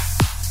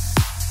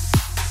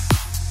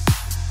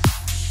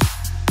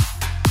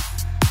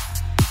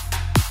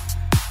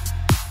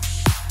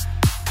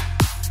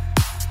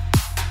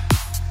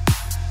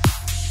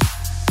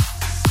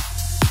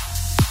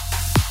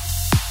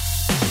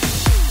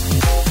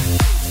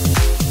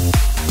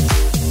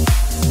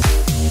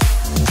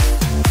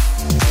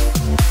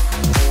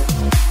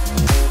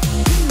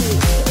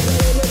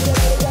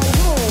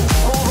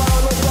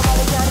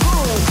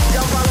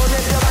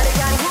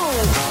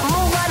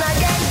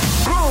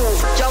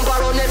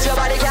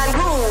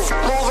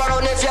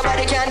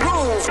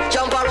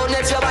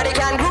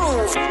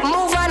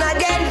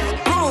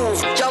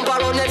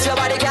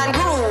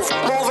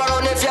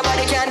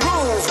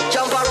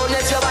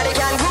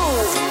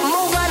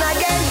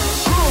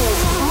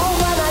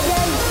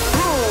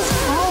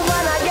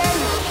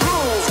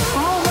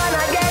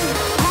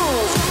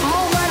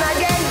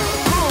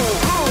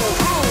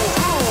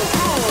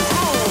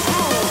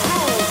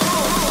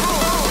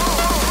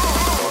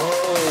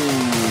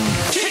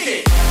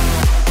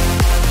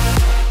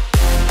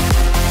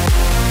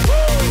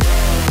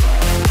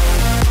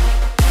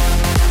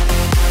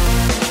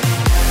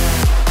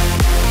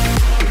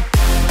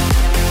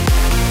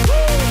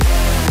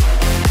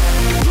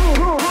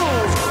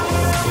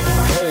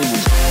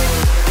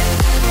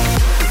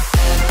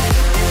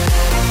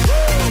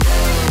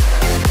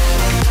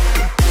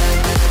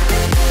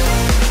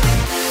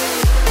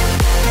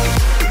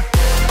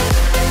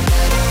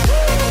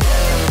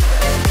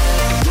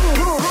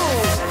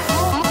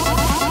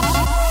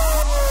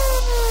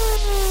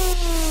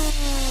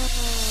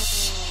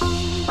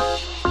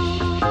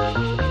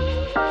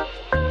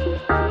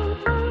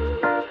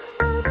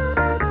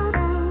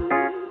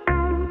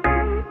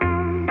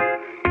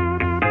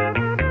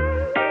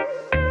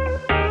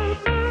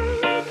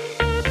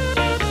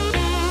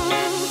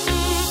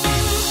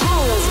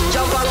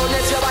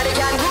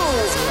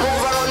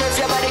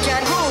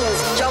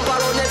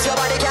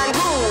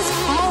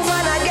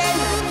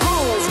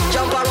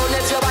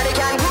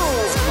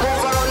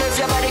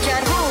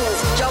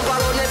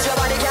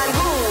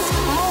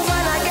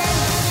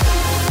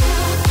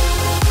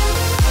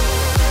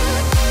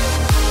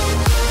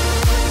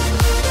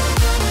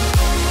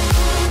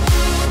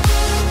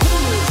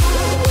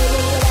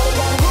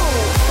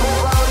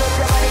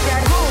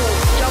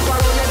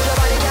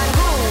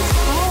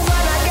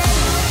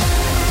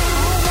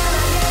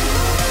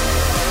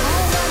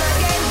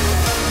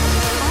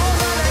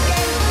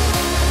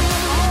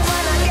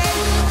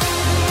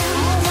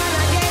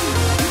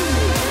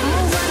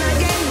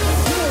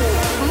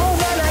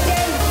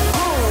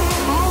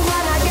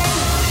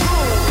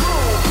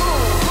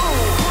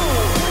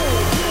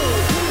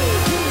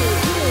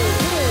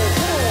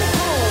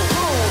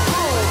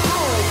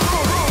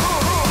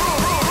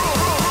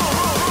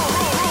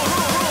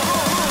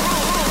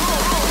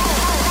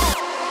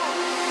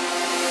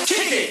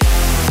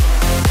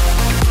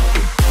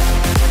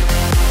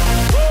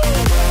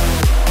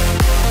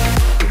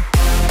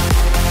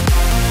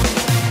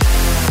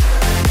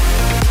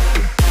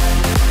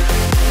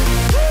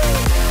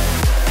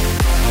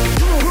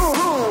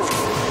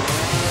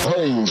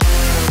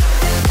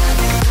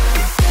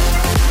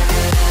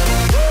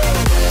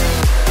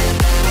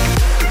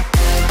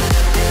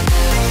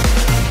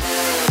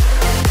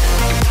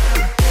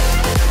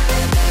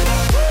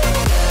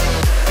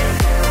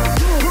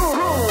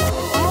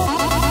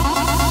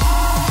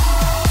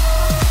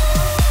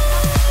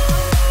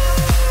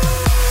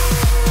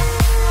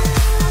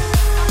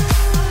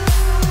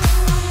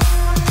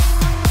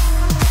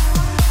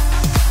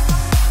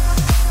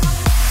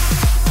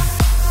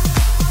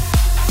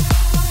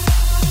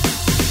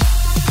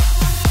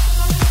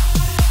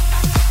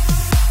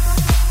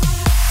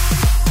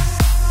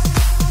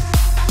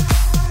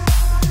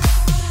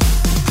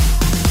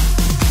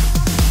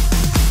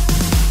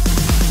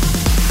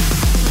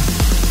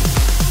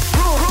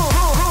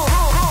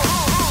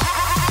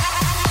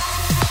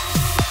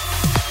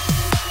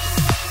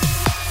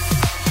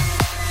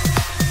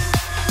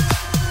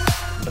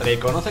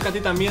 reconoce que a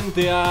ti también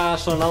te ha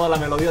sonado la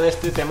melodía de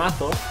este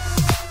temazo,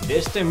 de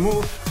este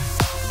Move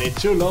de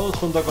Chulo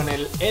junto con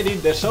el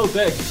edit de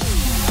Showtech.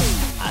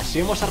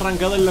 Así hemos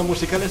arrancado en lo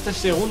musical este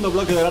segundo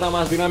bloque de la hora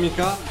más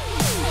dinámica,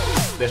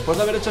 después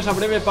de haber hecho esa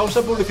breve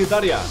pausa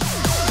publicitaria.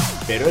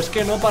 Pero es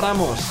que no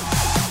paramos.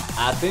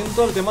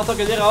 Atento al temazo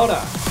que llega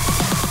ahora.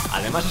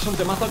 Además es un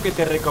temazo que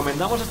te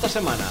recomendamos esta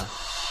semana.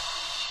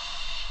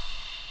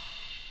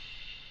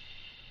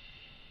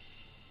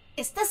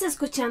 Estás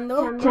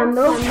escuchando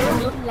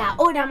La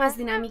Hora Más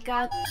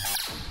Dinámica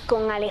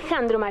con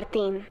Alejandro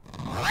Martín.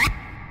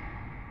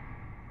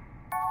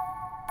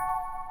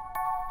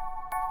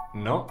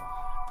 No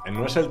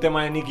es el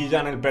tema de Nicky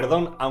Jam, el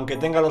Perdón, aunque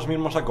tenga los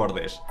mismos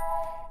acordes.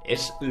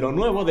 Es lo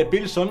nuevo de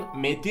Pilson,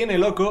 Me Tiene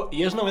Loco,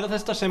 y es novedad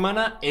esta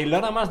semana en La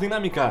Hora Más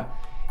Dinámica.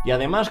 Y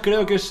además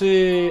creo que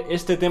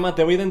este tema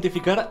te va a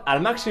identificar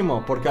al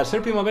máximo, porque al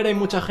ser primavera hay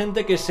mucha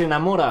gente que se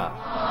enamora.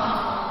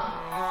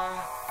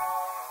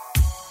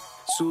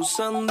 Sus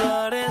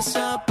andares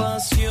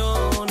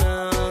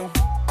apasionan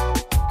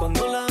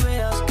cuando la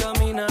veas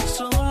caminar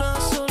sola,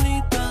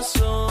 solita,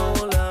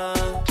 sola.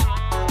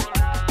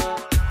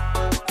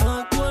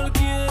 A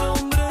cualquier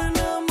hombre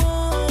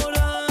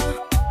enamora,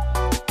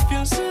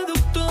 fiel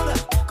seductora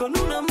con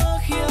una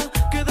magia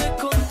que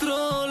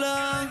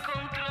descontrola.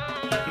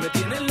 Me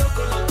tiene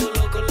loco, loco,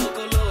 loco,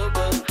 loco,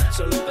 loco.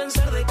 Solo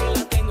pensar de que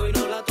la tengo y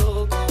no la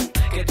toco.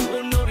 Que tuvo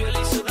un novio,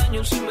 le hizo daño,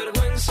 un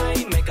sinvergüenza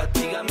y me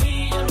castiga a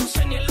mí. Ya no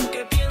sé ni en lo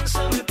que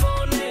piensa, me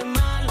pone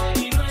mal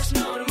y no es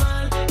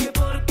normal que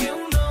porque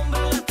un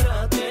hombre la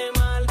trate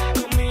mal,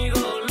 conmigo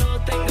lo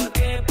tenga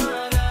que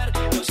pagar.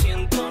 Lo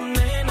siento,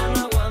 nena, no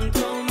aguanto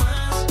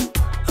más.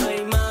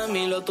 Ay,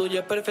 mami, lo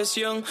tuyo es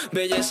perfección,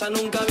 belleza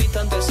nunca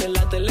vista antes en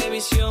la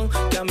televisión.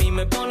 Que a mí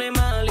me pone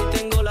mal y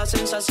tengo la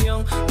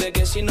sensación de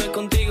que si no es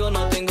contigo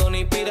no tengo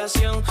ni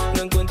inspiración.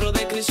 No encuentro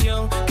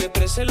descripción que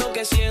exprese lo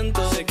que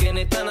siento. Sé que en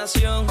esta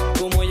nación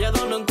como ella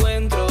no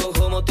encuentro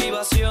ojo,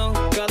 motivación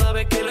cada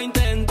vez que lo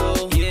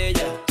intento. Y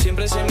ella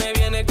siempre se me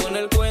viene con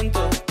el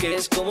cuento que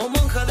es como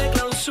monja de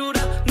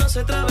clausura, no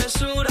hace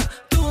travesura.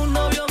 Tuvo un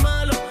novio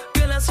malo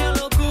que le hacía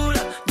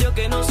locura. Yo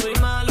que no soy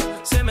malo,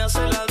 se me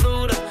hace la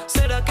dura.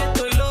 ¿Será que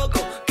estoy loco,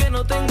 que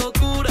no tengo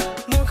cura?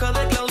 Monja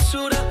de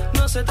clausura,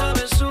 no hace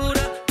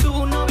travesura. Tuvo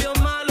un novio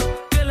malo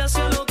que le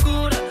hacía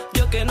locura.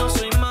 Yo que no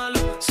soy malo,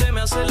 se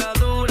me hace la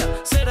dura.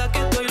 ¿Será que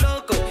estoy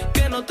loco,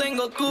 que no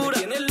tengo cura?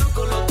 Me tiene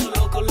loco, loco,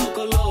 loco,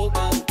 loco,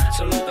 loco.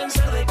 Solo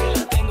pensar de que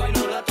la tengo y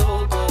no la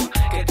toco.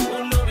 Que tuvo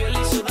un novio,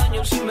 le hizo daño,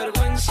 un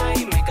sinvergüenza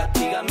y me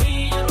castiga a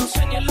mí. Ya no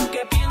sé ni en lo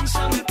que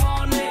piensa, me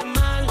pone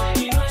mal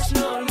y no es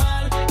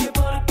normal que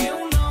porque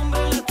un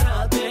hombre la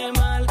trate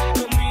mal,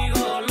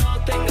 conmigo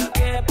lo tenga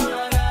que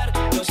pagar.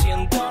 Lo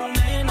siento,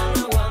 nena,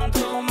 no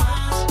aguanto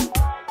más.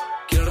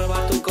 Quiero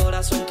robar tu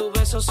corazón, tus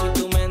besos y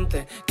tu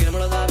mente. Que no me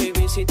lo da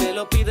vivir si te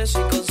lo pides,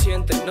 soy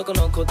consciente. No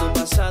conozco tu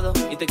pasado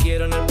y te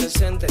quiero en el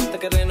presente. Te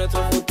querré en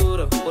nuestro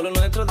futuro, por lo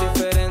nuestro es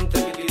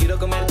diferente. Quiero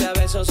comerte a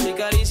besos y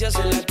caricias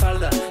en la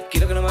espalda.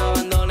 Quiero que no me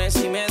abandones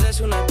y me des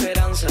una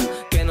esperanza.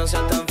 Que no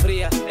seas tan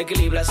fría,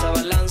 equilibra esa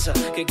balanza.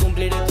 Que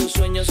cumpliré tus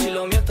sueños y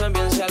los míos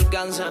también se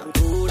alcanzan.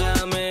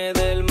 Cúrame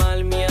del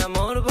mal, mi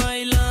amor,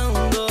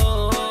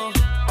 bailando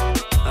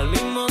al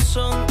mismo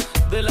son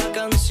de la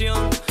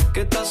canción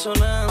que está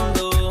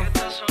sonando.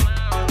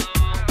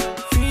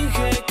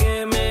 Finge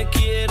que me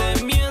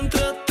quiere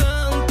mientras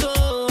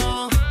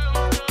tanto,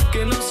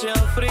 que no sea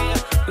fría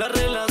la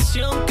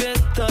relación que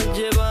estás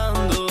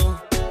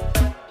llevando.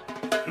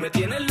 Me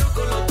tiene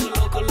loco, loco,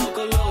 loco,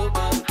 loco,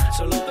 loco.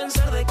 Solo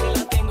pensar de que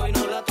la tengo y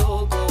no la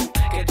toco.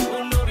 Que tuvo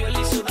un novio,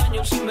 le hizo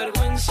daño, un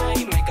sinvergüenza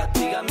y me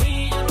castiga a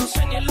mí. Ya no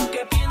sé ni en lo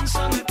que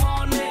piensa, me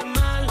pone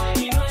mal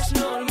y no es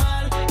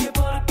normal que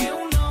porque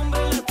un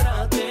hombre la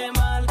trate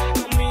mal,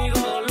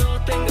 conmigo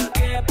lo tenga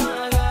que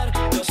pagar.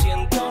 Lo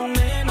siento,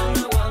 nena, no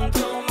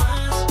aguanto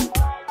más.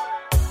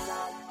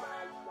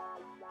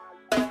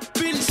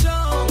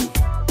 Pilson,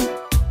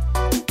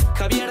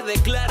 Javier de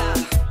Clara,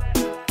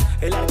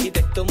 el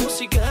arquitecto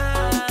musical.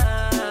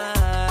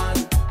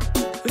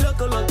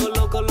 Loco, loco,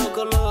 loco,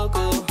 loco,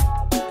 loco.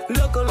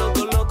 Loco,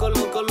 loco, loco,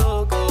 loco,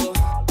 loco.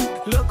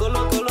 Loco,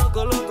 loco,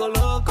 loco, loco,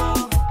 loco.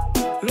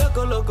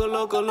 Loco, loco,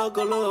 loco,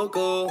 loco,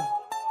 loco.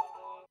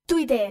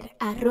 Twitter,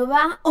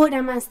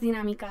 @Hora Más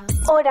Dinámica.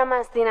 Hora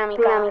Más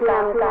Dinámica.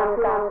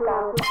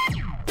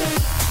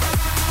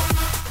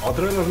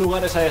 Otro de los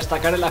lugares a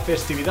destacar en la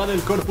festividad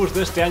del Corpus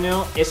de este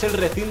año es el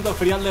recinto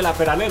ferial de La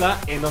Peraleda,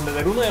 en donde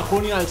del 1 de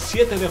junio al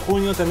 7 de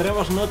junio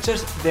tendremos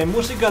noches de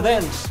música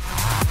dance,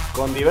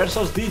 con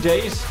diversos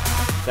DJs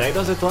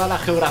traídos de toda la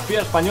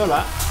geografía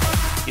española.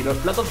 Y los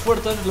platos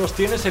fuertes los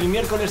tienes el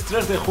miércoles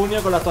 3 de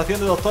junio con la actuación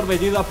de Dr.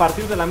 Bellido a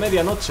partir de la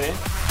medianoche.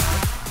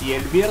 Y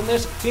el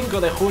viernes 5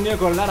 de junio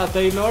con Lara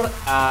Taylor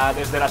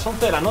desde las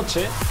 11 de la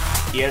noche.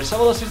 Y el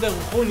sábado 6 de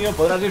junio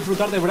podrás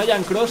disfrutar de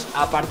Brian Cross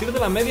a partir de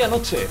la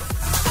medianoche.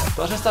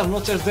 Todas estas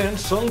noches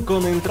dance son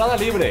con entrada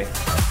libre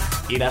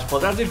y las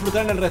podrás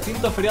disfrutar en el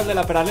recinto ferial de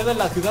La Peraleda en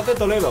la ciudad de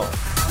Toledo.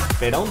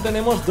 Pero aún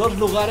tenemos dos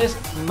lugares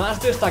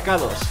más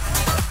destacados.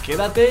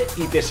 Quédate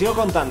y te sigo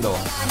contando.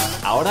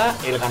 Ahora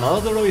el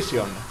ganador de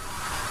Eurovisión.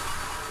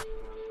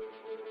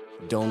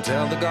 Don't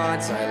tell the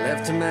gods I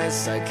left a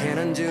mess. I can't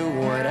undo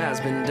what has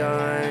been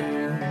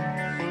done.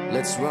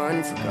 Let's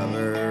run for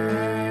cover.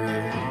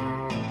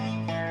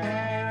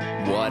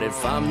 What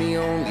if I'm the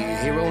only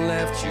hero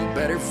left? You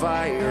better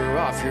fire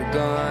off your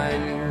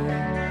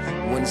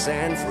gun once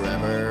and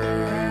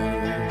forever.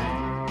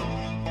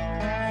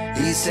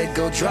 He said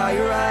go dry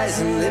your eyes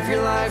and live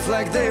your life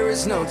like there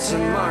is no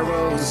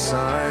tomorrow,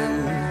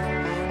 son.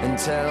 And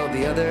tell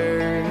the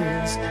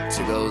others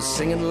to go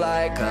singing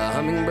like a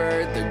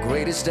hummingbird, the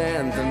greatest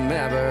anthem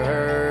ever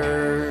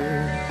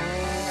heard.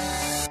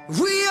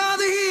 We are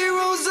the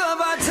heroes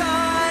of our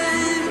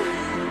time,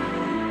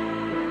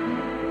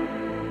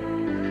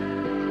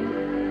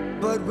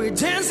 but we're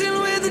dancing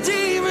with the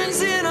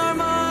demons in our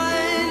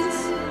minds.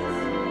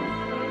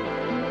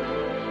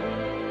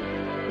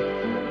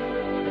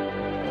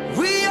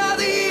 We are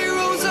the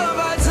heroes of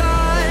our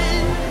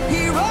time,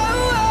 heroes.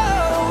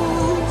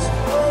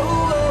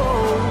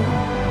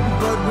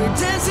 We're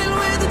dancing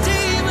with the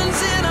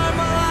demons in our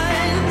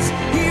minds.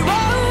 Heroes.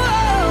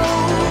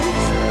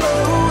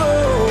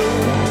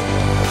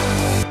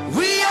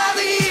 We are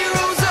the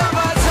heroes of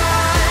our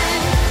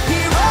time.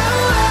 Heroes.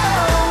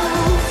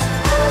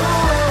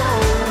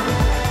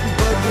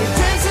 But we're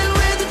dancing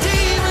with the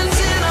demons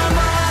in our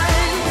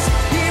minds.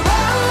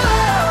 Heroes.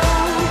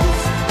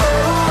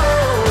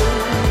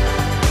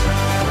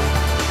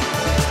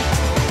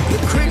 The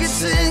crickets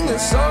sing a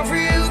song for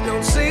you.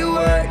 Don't say a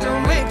word,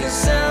 don't make a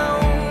sound.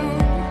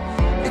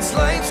 It's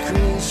life's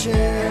creation.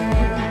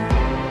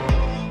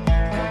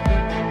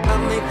 I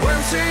make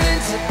worms turn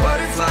into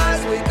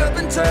butterflies, wake up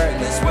and turn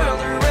this world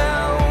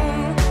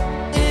around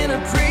in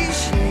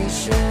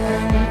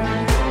appreciation.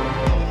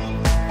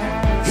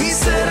 He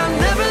said I've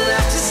never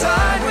left your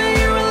side when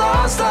you were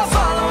lost. I'll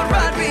follow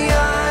right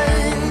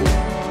behind.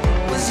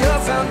 Was your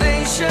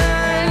foundation.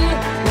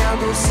 Now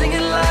go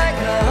singing like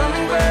a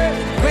hummingbird,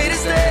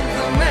 greatest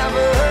anthem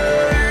ever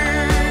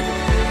heard.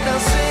 Now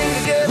sing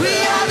together. We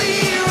are the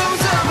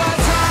heroes of our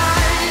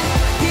time.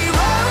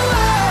 Heroes.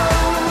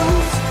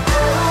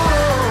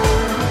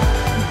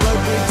 But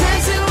we're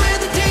dancing with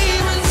the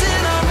demons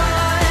in our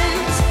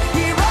minds.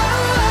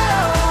 Heroes.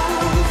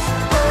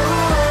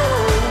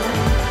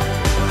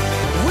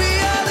 We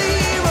are the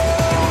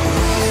heroes.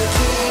 We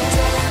keep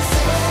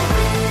dancing with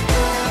the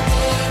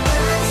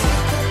demons.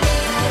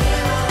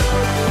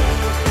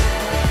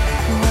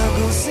 Now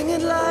go sing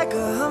it like a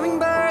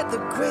hummingbird,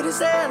 the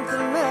greatest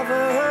anthem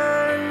ever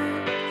heard.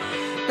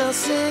 Now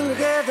sing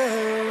together.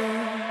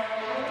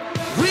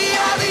 We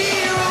are the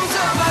heroes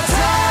of our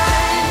time.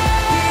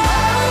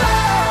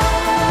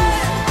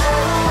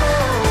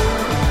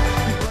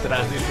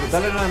 Tras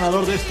disfrutar el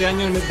ganador de este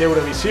año de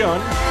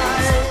Eurovisión,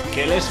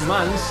 que él es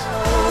Mans,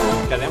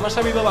 que además ha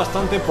habido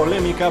bastante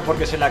polémica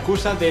porque se le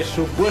acusa de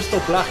supuesto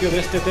plagio de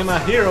este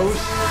tema Heroes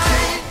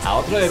a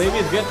otro de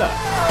David Guetta.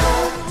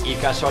 Y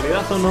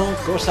casualidad o no,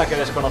 cosa que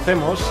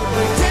desconocemos,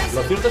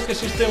 lo cierto es que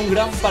existe un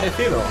gran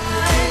parecido,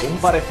 un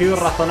parecido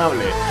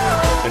razonable.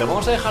 Pero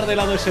vamos a dejar de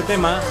lado ese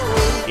tema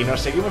y nos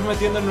seguimos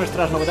metiendo en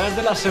nuestras novedades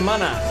de la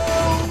semana.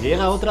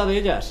 Llega otra de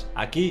ellas,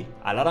 aquí,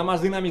 a la hora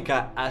más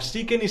dinámica,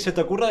 así que ni se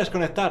te ocurra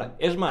desconectar.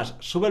 Es más,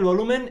 sube el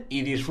volumen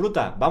y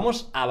disfruta.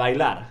 Vamos a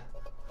bailar.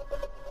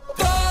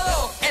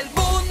 Todo el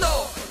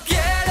mundo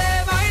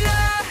quiere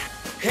bailar.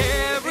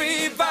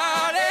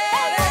 Everybody.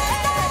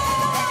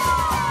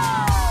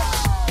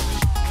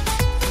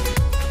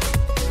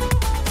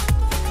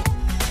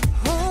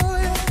 Oh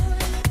yeah.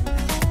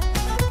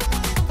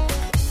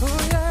 Oh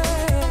yeah.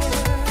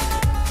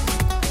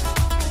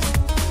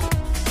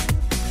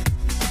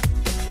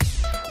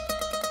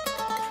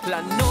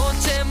 La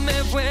noche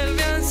me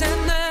vuelve a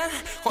encender.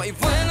 Hoy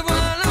vuelvo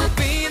a la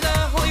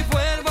vida, hoy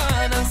vuelvo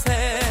a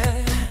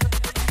nacer.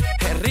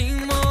 El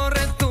ritmo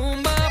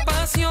retumba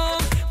pasión,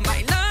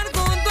 bailar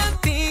junto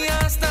a ti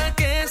hasta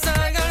que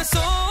salga el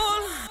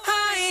sol.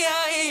 Ay,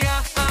 ay,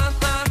 ah, ah,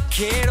 ah.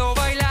 Quiero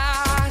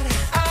bailar.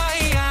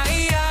 Ay,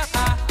 ay, ah,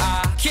 ah,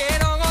 ah.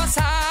 Quiero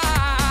gozar.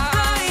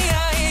 Ay,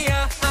 ay,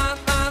 ah, ah,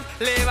 ah.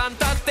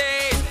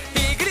 Levántate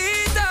y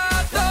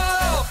grita,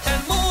 todo el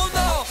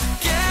mundo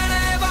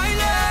quiere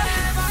bailar.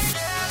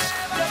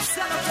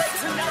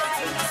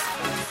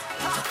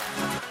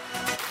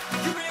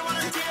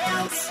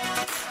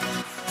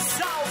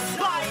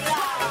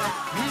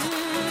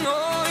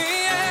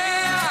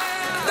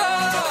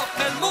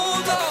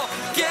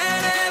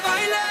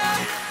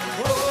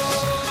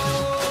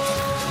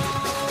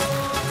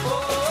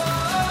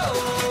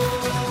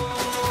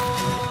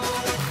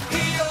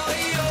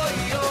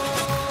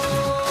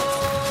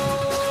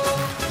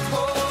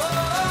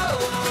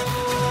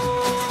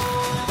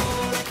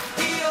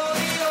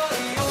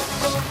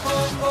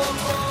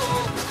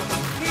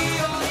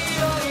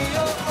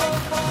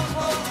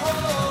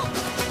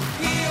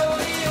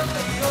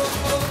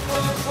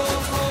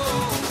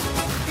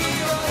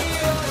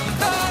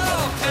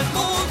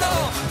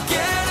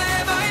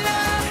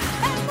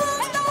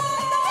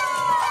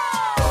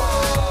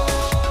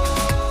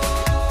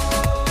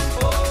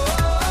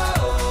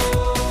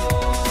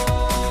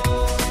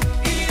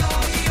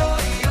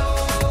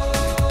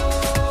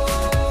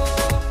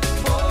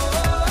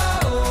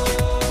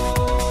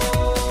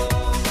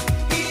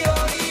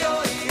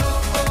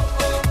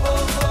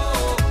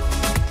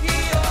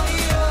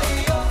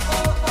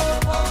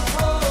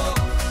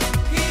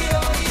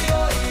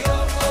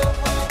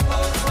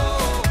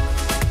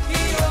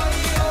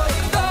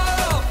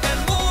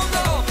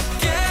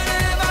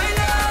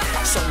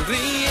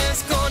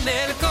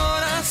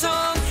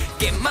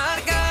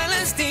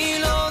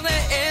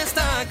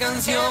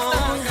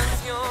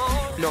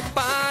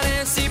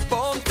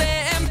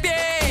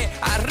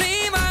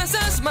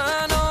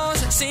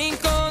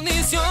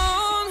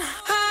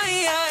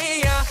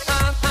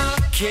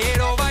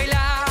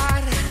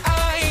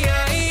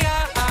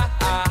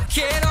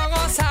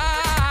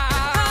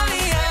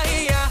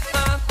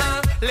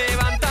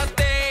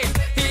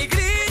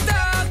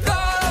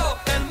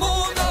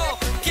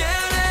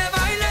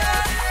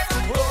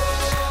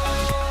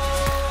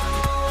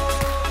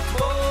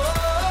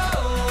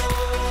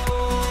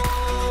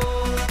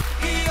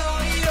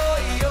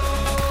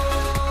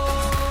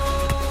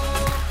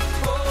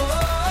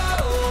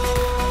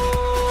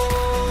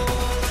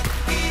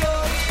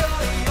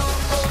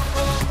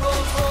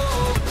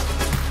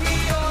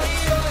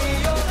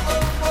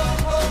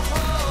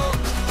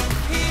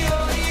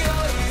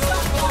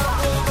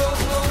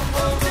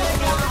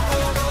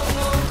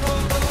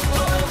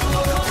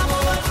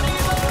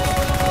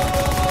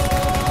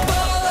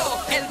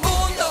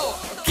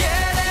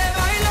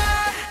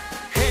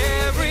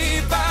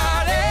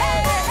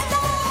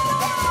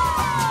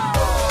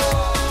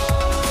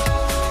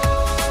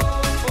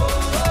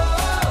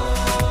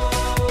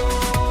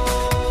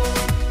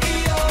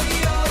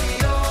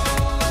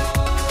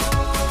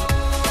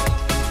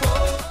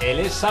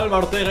 Salva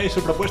Ortega y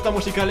su propuesta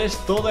musical es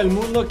Todo el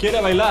mundo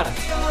quiere bailar.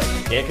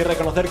 Y hay que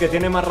reconocer que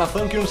tiene más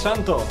razón que un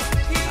santo.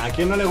 ¿A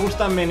quién no le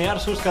gusta menear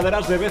sus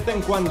caderas de vez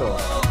en cuando?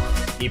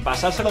 Y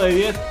pasárselo de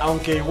 10,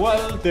 aunque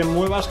igual te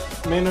muevas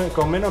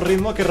con menos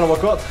ritmo que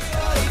Robocop.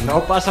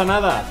 No pasa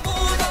nada.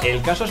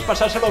 El caso es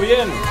pasárselo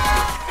bien.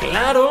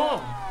 ¡Claro!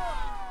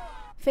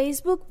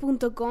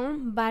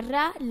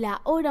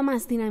 Facebook.com/La Hora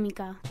Más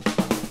Dinámica.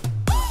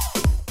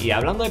 Y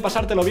hablando de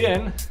pasártelo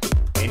bien,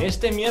 en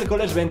este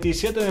miércoles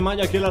 27 de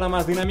mayo aquí en La Hora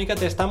Más Dinámica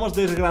te estamos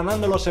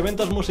desgranando los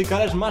eventos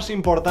musicales más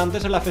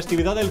importantes en la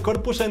festividad del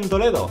Corpus en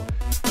Toledo.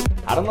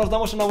 Ahora nos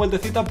damos una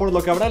vueltecita por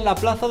lo que habrá en la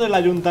plaza del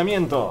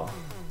Ayuntamiento.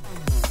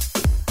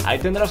 Ahí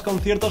tendrás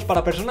conciertos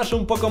para personas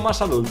un poco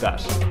más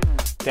adultas.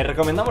 Te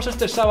recomendamos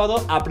este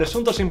sábado a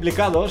Presuntos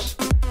Implicados.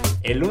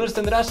 El lunes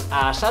tendrás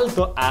a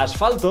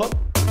Asfalto.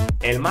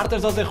 El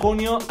martes 2 de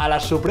junio a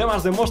Las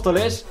Supremas de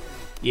Móstoles.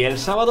 Y el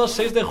sábado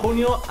 6 de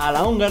junio a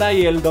La Húngara.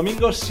 Y el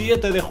domingo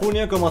 7 de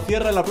junio, como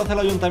cierre en la plaza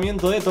del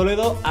Ayuntamiento de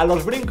Toledo, a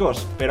Los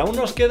Brincos. Pero aún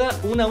nos queda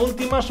una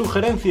última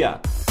sugerencia.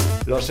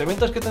 Los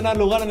eventos que tendrán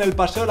lugar en el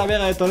Paseo La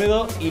Vega de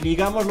Toledo y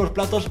digamos los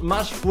platos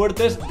más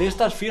fuertes de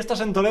estas fiestas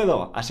en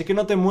Toledo. Así que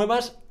no te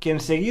muevas, que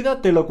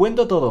enseguida te lo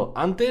cuento todo.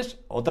 Antes,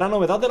 otra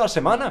novedad de la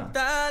semana.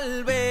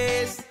 Tal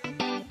vez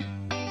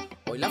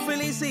hoy la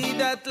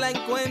felicidad la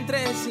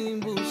encuentres sin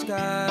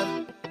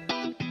buscar.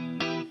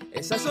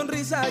 Esa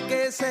sonrisa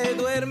que se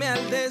duerme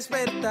al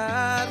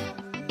despertar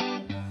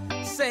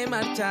se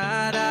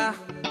marchará,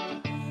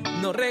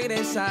 no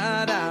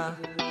regresará,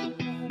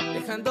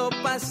 dejando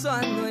paso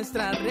a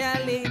nuestra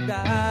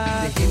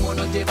realidad.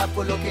 Dejémonos llevar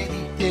por lo que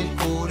dicta el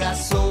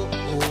corazón,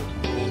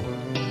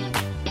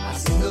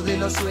 haciendo de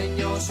los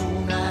sueños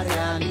una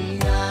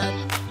realidad.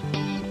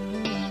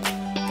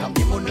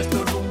 Cambiemos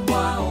nuestro rumbo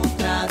a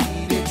otra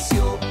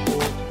dirección.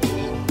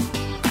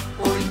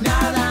 Hoy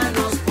nada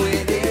nos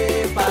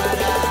puede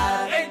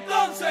parar.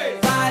 Entonces,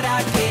 ¿para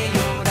qué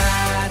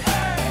llorar?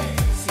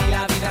 Si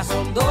la vida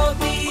son 2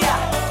 días,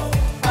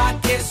 ¿para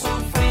qué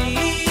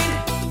sufrir?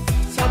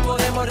 Si aún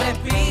podemos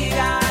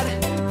respirar,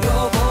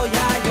 yo voy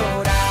a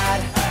llorar.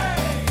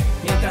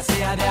 Mientras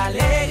sea de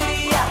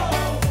alegría,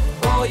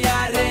 voy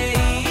a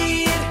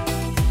reír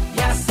y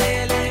a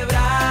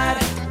celebrar.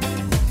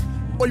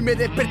 Hoy me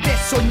desperté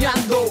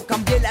soñando,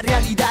 cambié la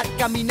realidad.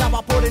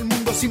 Caminaba por el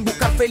mundo sin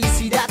buscar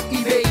felicidad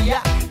y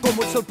veía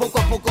como el sol poco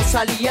a poco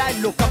salía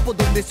en los campos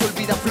donde se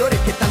olvidan flores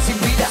que están sin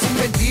vida, sin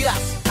mentiras.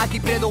 Aquí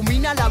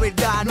predomina la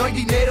verdad, no hay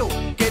dinero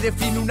que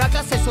define una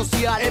clase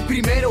social. El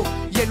primero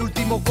y el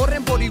último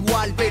corren por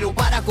igual, pero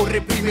para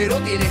correr primero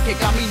tienes que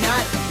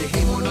caminar.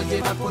 Dejémonos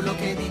llevar por lo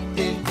que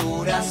dicta el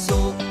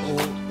corazón,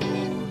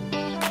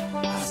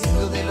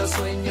 haciendo de los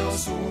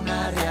sueños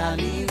una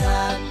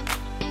realidad.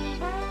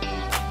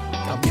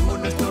 Cambiemos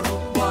nuestro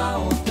rumbo a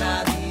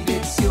otra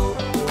dirección.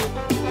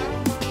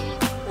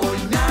 Hoy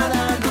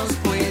nada nos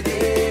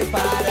puede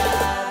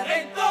parar.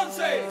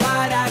 entonces,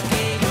 ¿Para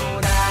qué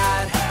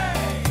llorar?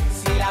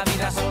 Si la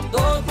vida son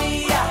 2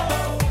 días,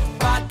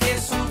 ¿para qué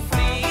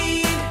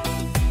sufrir?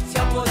 Si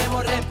aún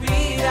podemos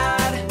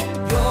respirar,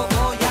 yo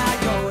voy a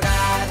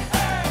llorar.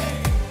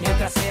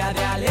 Mientras sea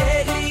de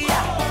alegría,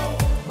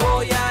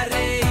 voy a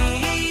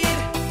reír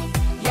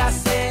y a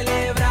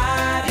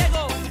celebrar.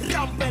 Diego,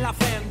 rompe la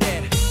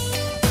Fender.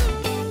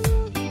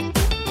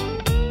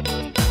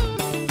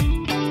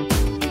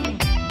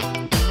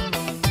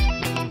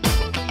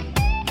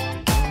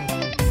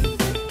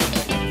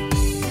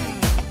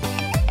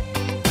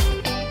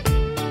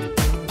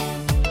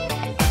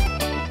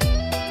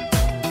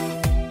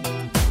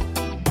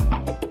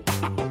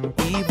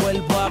 Y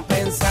vuelvo a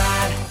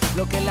pensar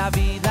lo que en la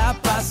vida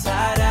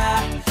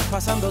pasará,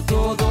 pasando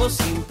todo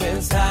sin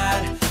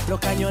pensar. Los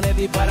cañones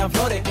disparan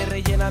flores que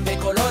rellenan de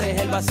colores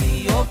el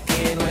vacío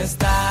que no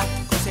está.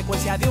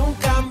 Consecuencia de un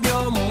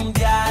cambio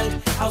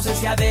mundial,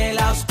 ausencia de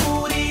la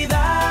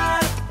oscuridad.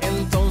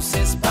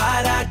 Entonces,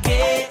 ¿para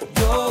qué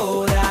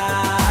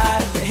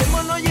llorar?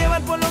 Dejémonos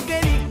llevar por lo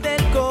que dicta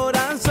el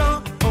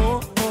corazón,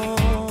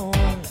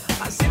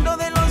 haciendo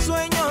de los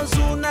sueños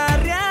una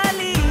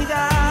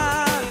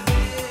realidad.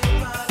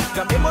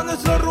 Cambiemos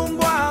nuestro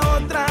rumbo a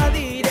otra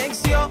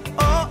dirección.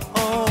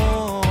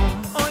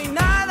 Hoy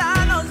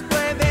nada nos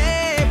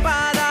puede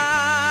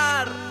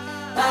parar.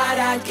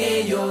 ¿Para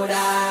qué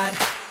llorar?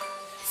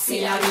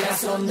 Si la vida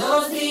son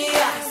 2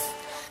 días,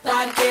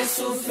 ¿para qué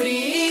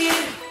sufrir?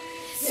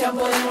 Si aún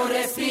podemos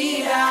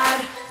respirar,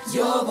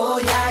 yo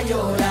voy a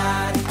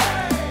llorar.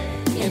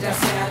 Mientras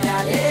sea de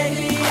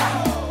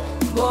alegría,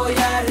 voy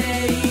a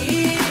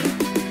reír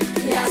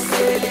y a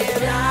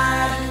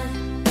celebrar.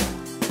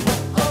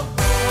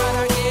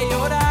 ¿Para qué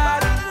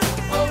llorar?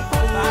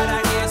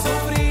 ¿Para qué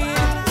sufrir?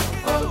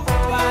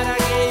 ¿Para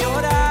qué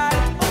llorar?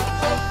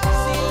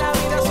 Si la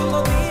vida son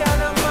 2 días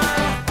nada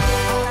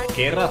más.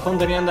 ¿Qué razón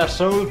tenían Da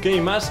Soul,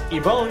 K-Mas y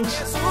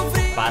Bones?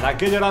 ¿Para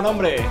qué llorar,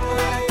 hombre?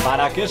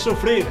 ¿Para qué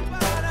sufrir?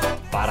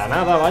 Para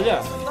nada,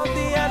 vaya. 2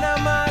 días nada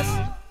más.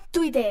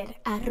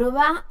 Twitter,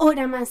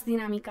 @Hora Más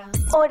Dinámica.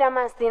 Hora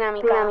Más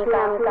Dinámica.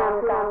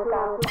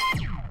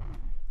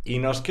 Y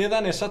nos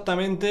quedan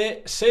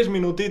exactamente 6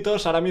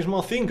 minutitos, ahora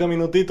mismo 5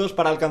 minutitos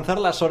para alcanzar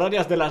las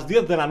horarias de las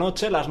 10 de la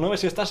noche, las 9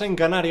 si estás en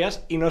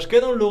Canarias, y nos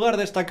queda un lugar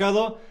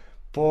destacado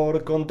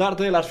por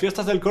contarte de las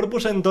fiestas del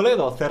Corpus en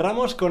Toledo.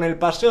 Cerramos con el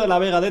Paseo de la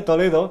Vega de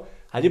Toledo.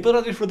 Allí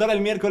podrás disfrutar el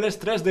miércoles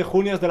 3 de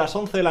junio desde las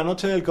 11 de la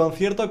noche del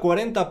concierto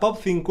 40 Pop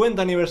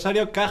 50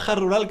 aniversario Caja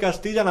Rural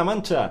Castilla-La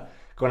Mancha,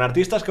 con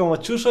artistas como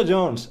Chuso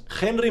Jones,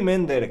 Henry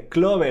Mender,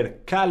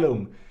 Clover,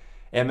 Callum,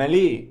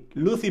 Emily,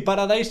 Lucy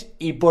Paradise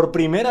y por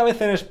primera vez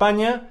en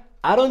España,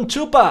 Aaron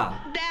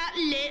Chupa.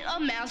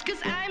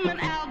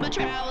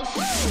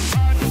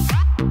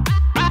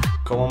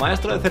 Como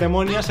maestro de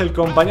ceremonias, el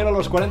compañero de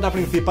los 40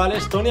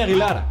 principales, Tony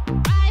Aguilar.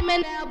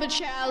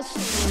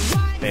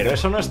 Pero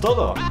eso no es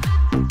todo.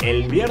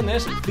 El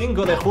viernes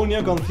 5 de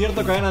junio,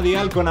 concierto cadena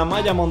dial con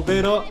Amaya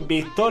Montero,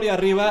 Victoria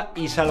Riva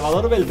y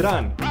Salvador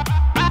Beltrán.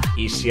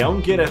 Y si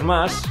aún quieres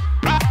más,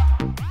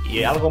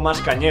 y algo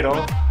más cañero,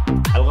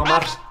 algo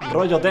más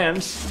rollo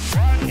dance,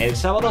 el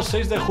sábado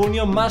 6 de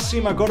junio,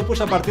 Máxima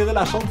Corpus a partir de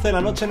las 11 de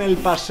la noche en el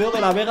Paseo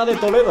de la Vega de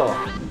Toledo,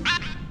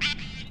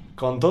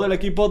 con todo el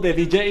equipo de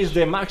DJs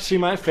de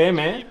Máxima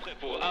FM,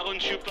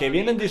 que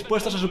vienen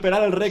dispuestos a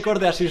superar el récord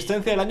de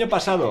asistencia del año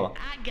pasado.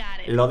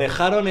 Lo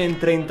dejaron en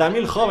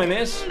 30.000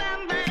 jóvenes.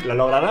 ¿Lo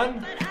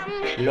lograrán?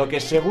 Lo que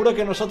seguro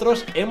que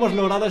nosotros hemos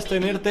logrado es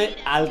tenerte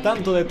al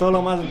tanto de todo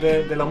lo más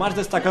de lo más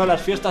destacado de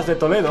las fiestas de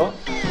Toledo,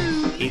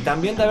 y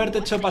también de haberte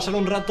hecho pasar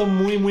un rato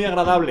muy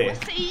agradable.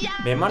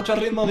 Me marcho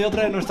al ritmo de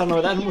otra de nuestras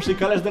novedades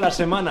musicales de la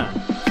semana.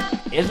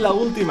 Es la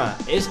última,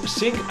 es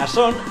Sing a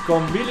Song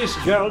con Billy's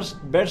Girls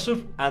versus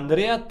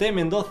Andrea T.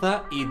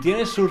 Mendoza, y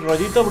tiene su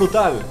rollito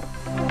brutal.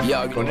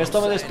 Con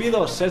esto me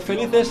despido, sed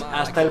felices,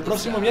 hasta el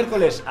próximo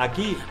miércoles,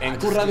 aquí en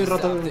Curadio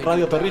y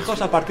Radio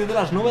Torrijos a partir de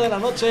las 9 de la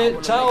noche.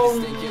 ¡Chao!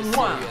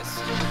 ¡Mua!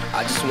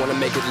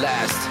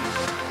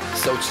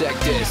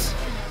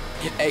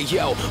 Hey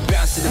yo,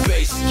 bounce to the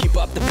bass, keep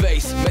up the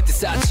bass. Met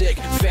this hot chick,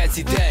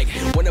 fancy thing.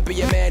 Wanna be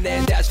a man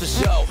and that's for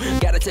sure.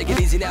 Gotta take it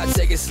easy now,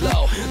 take it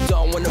slow.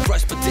 Don't wanna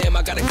rush, but damn,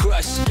 I got a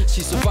crush.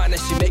 She's so fine that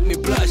she make me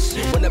blush.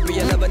 Wanna be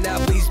a lover now,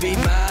 please be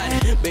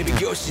mine. Baby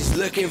girl, she's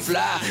looking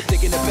fly.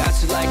 Thinking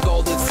about you like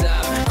all the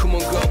time. Come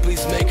on girl,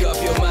 please make up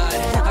your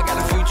mind. I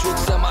got a few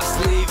tricks on my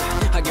sleeve.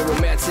 I get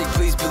romantic,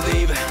 please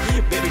believe.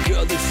 Baby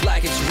girl, looks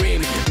like a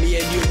dream. Me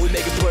and you, we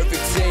make a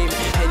perfect team.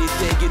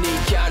 Anything you need,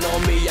 count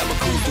on me. I'ma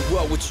cruise the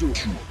world with you.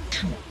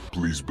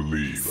 Please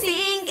believe.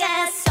 Sing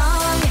a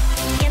song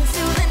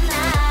into the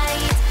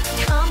night.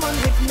 Come on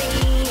with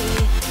me.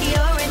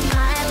 You're in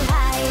my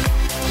life.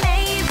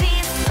 Play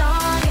this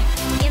song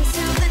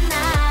into the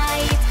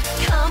night.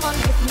 Come on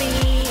with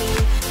me.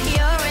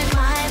 You're in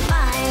my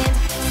mind.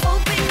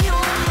 Open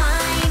your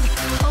mind.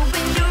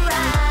 Open your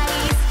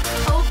eyes.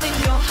 Open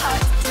your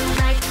heart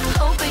tonight.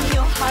 Open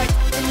your heart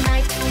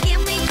tonight.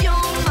 Give me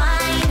your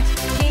mind.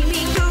 Give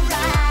me your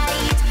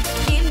right.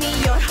 Give me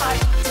your heart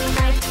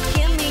tonight.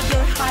 Give me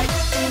your heart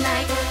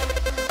tonight.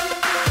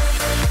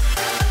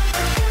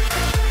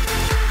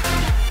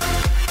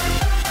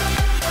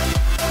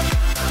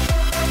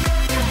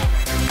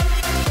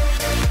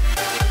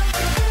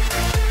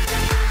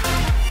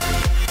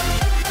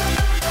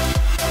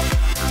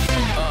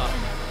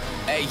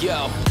 Hey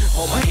yo,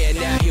 hold my hand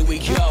now, here we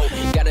go.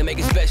 Gotta make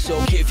it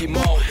special, give you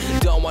more.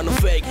 Don't want no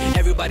fake,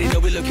 everybody know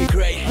we looking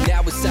great.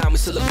 Now it's time to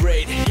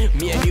celebrate.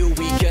 Me and you,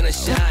 we gonna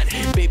shine.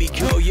 Baby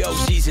girl, yo,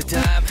 she's a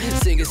dime.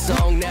 Sing a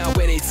song now,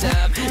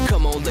 anytime.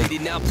 Come on, lady,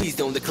 now please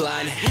don't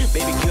decline.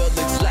 Baby girl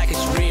looks like a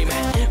dream.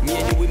 Me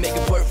and you, we make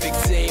a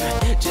perfect team.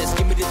 Just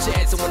give me the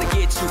chance, I wanna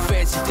get you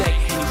fancy thing.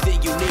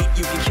 Anything you need,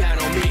 you can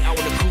count on me. I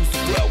wanna cruise the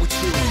world with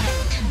you.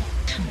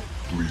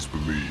 Please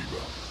believe.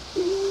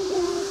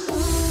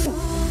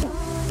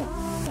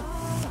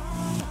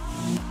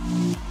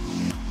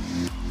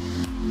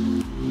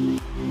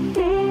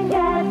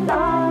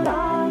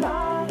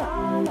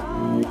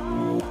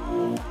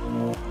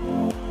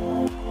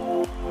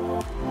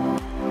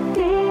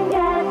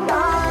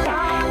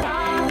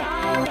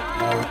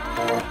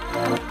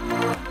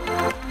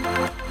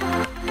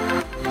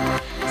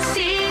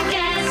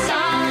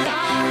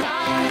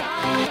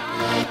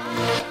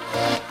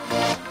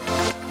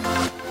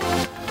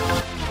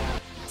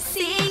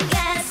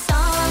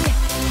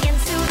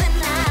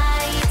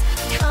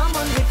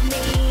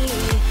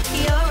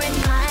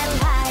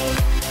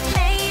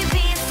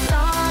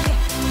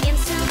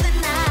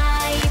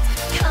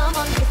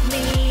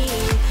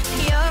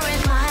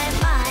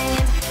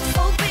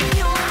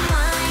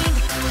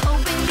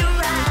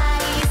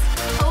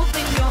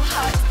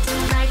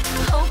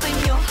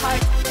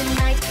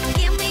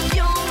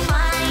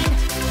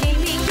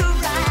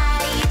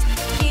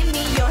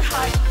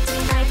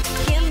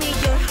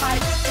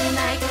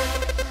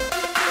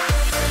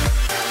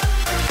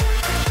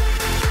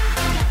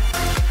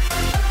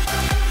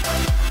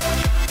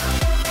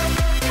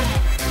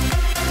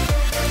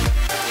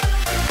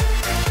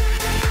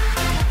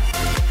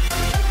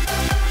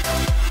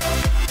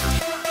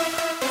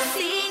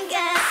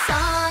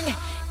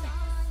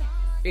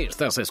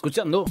 Estás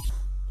escuchando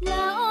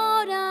La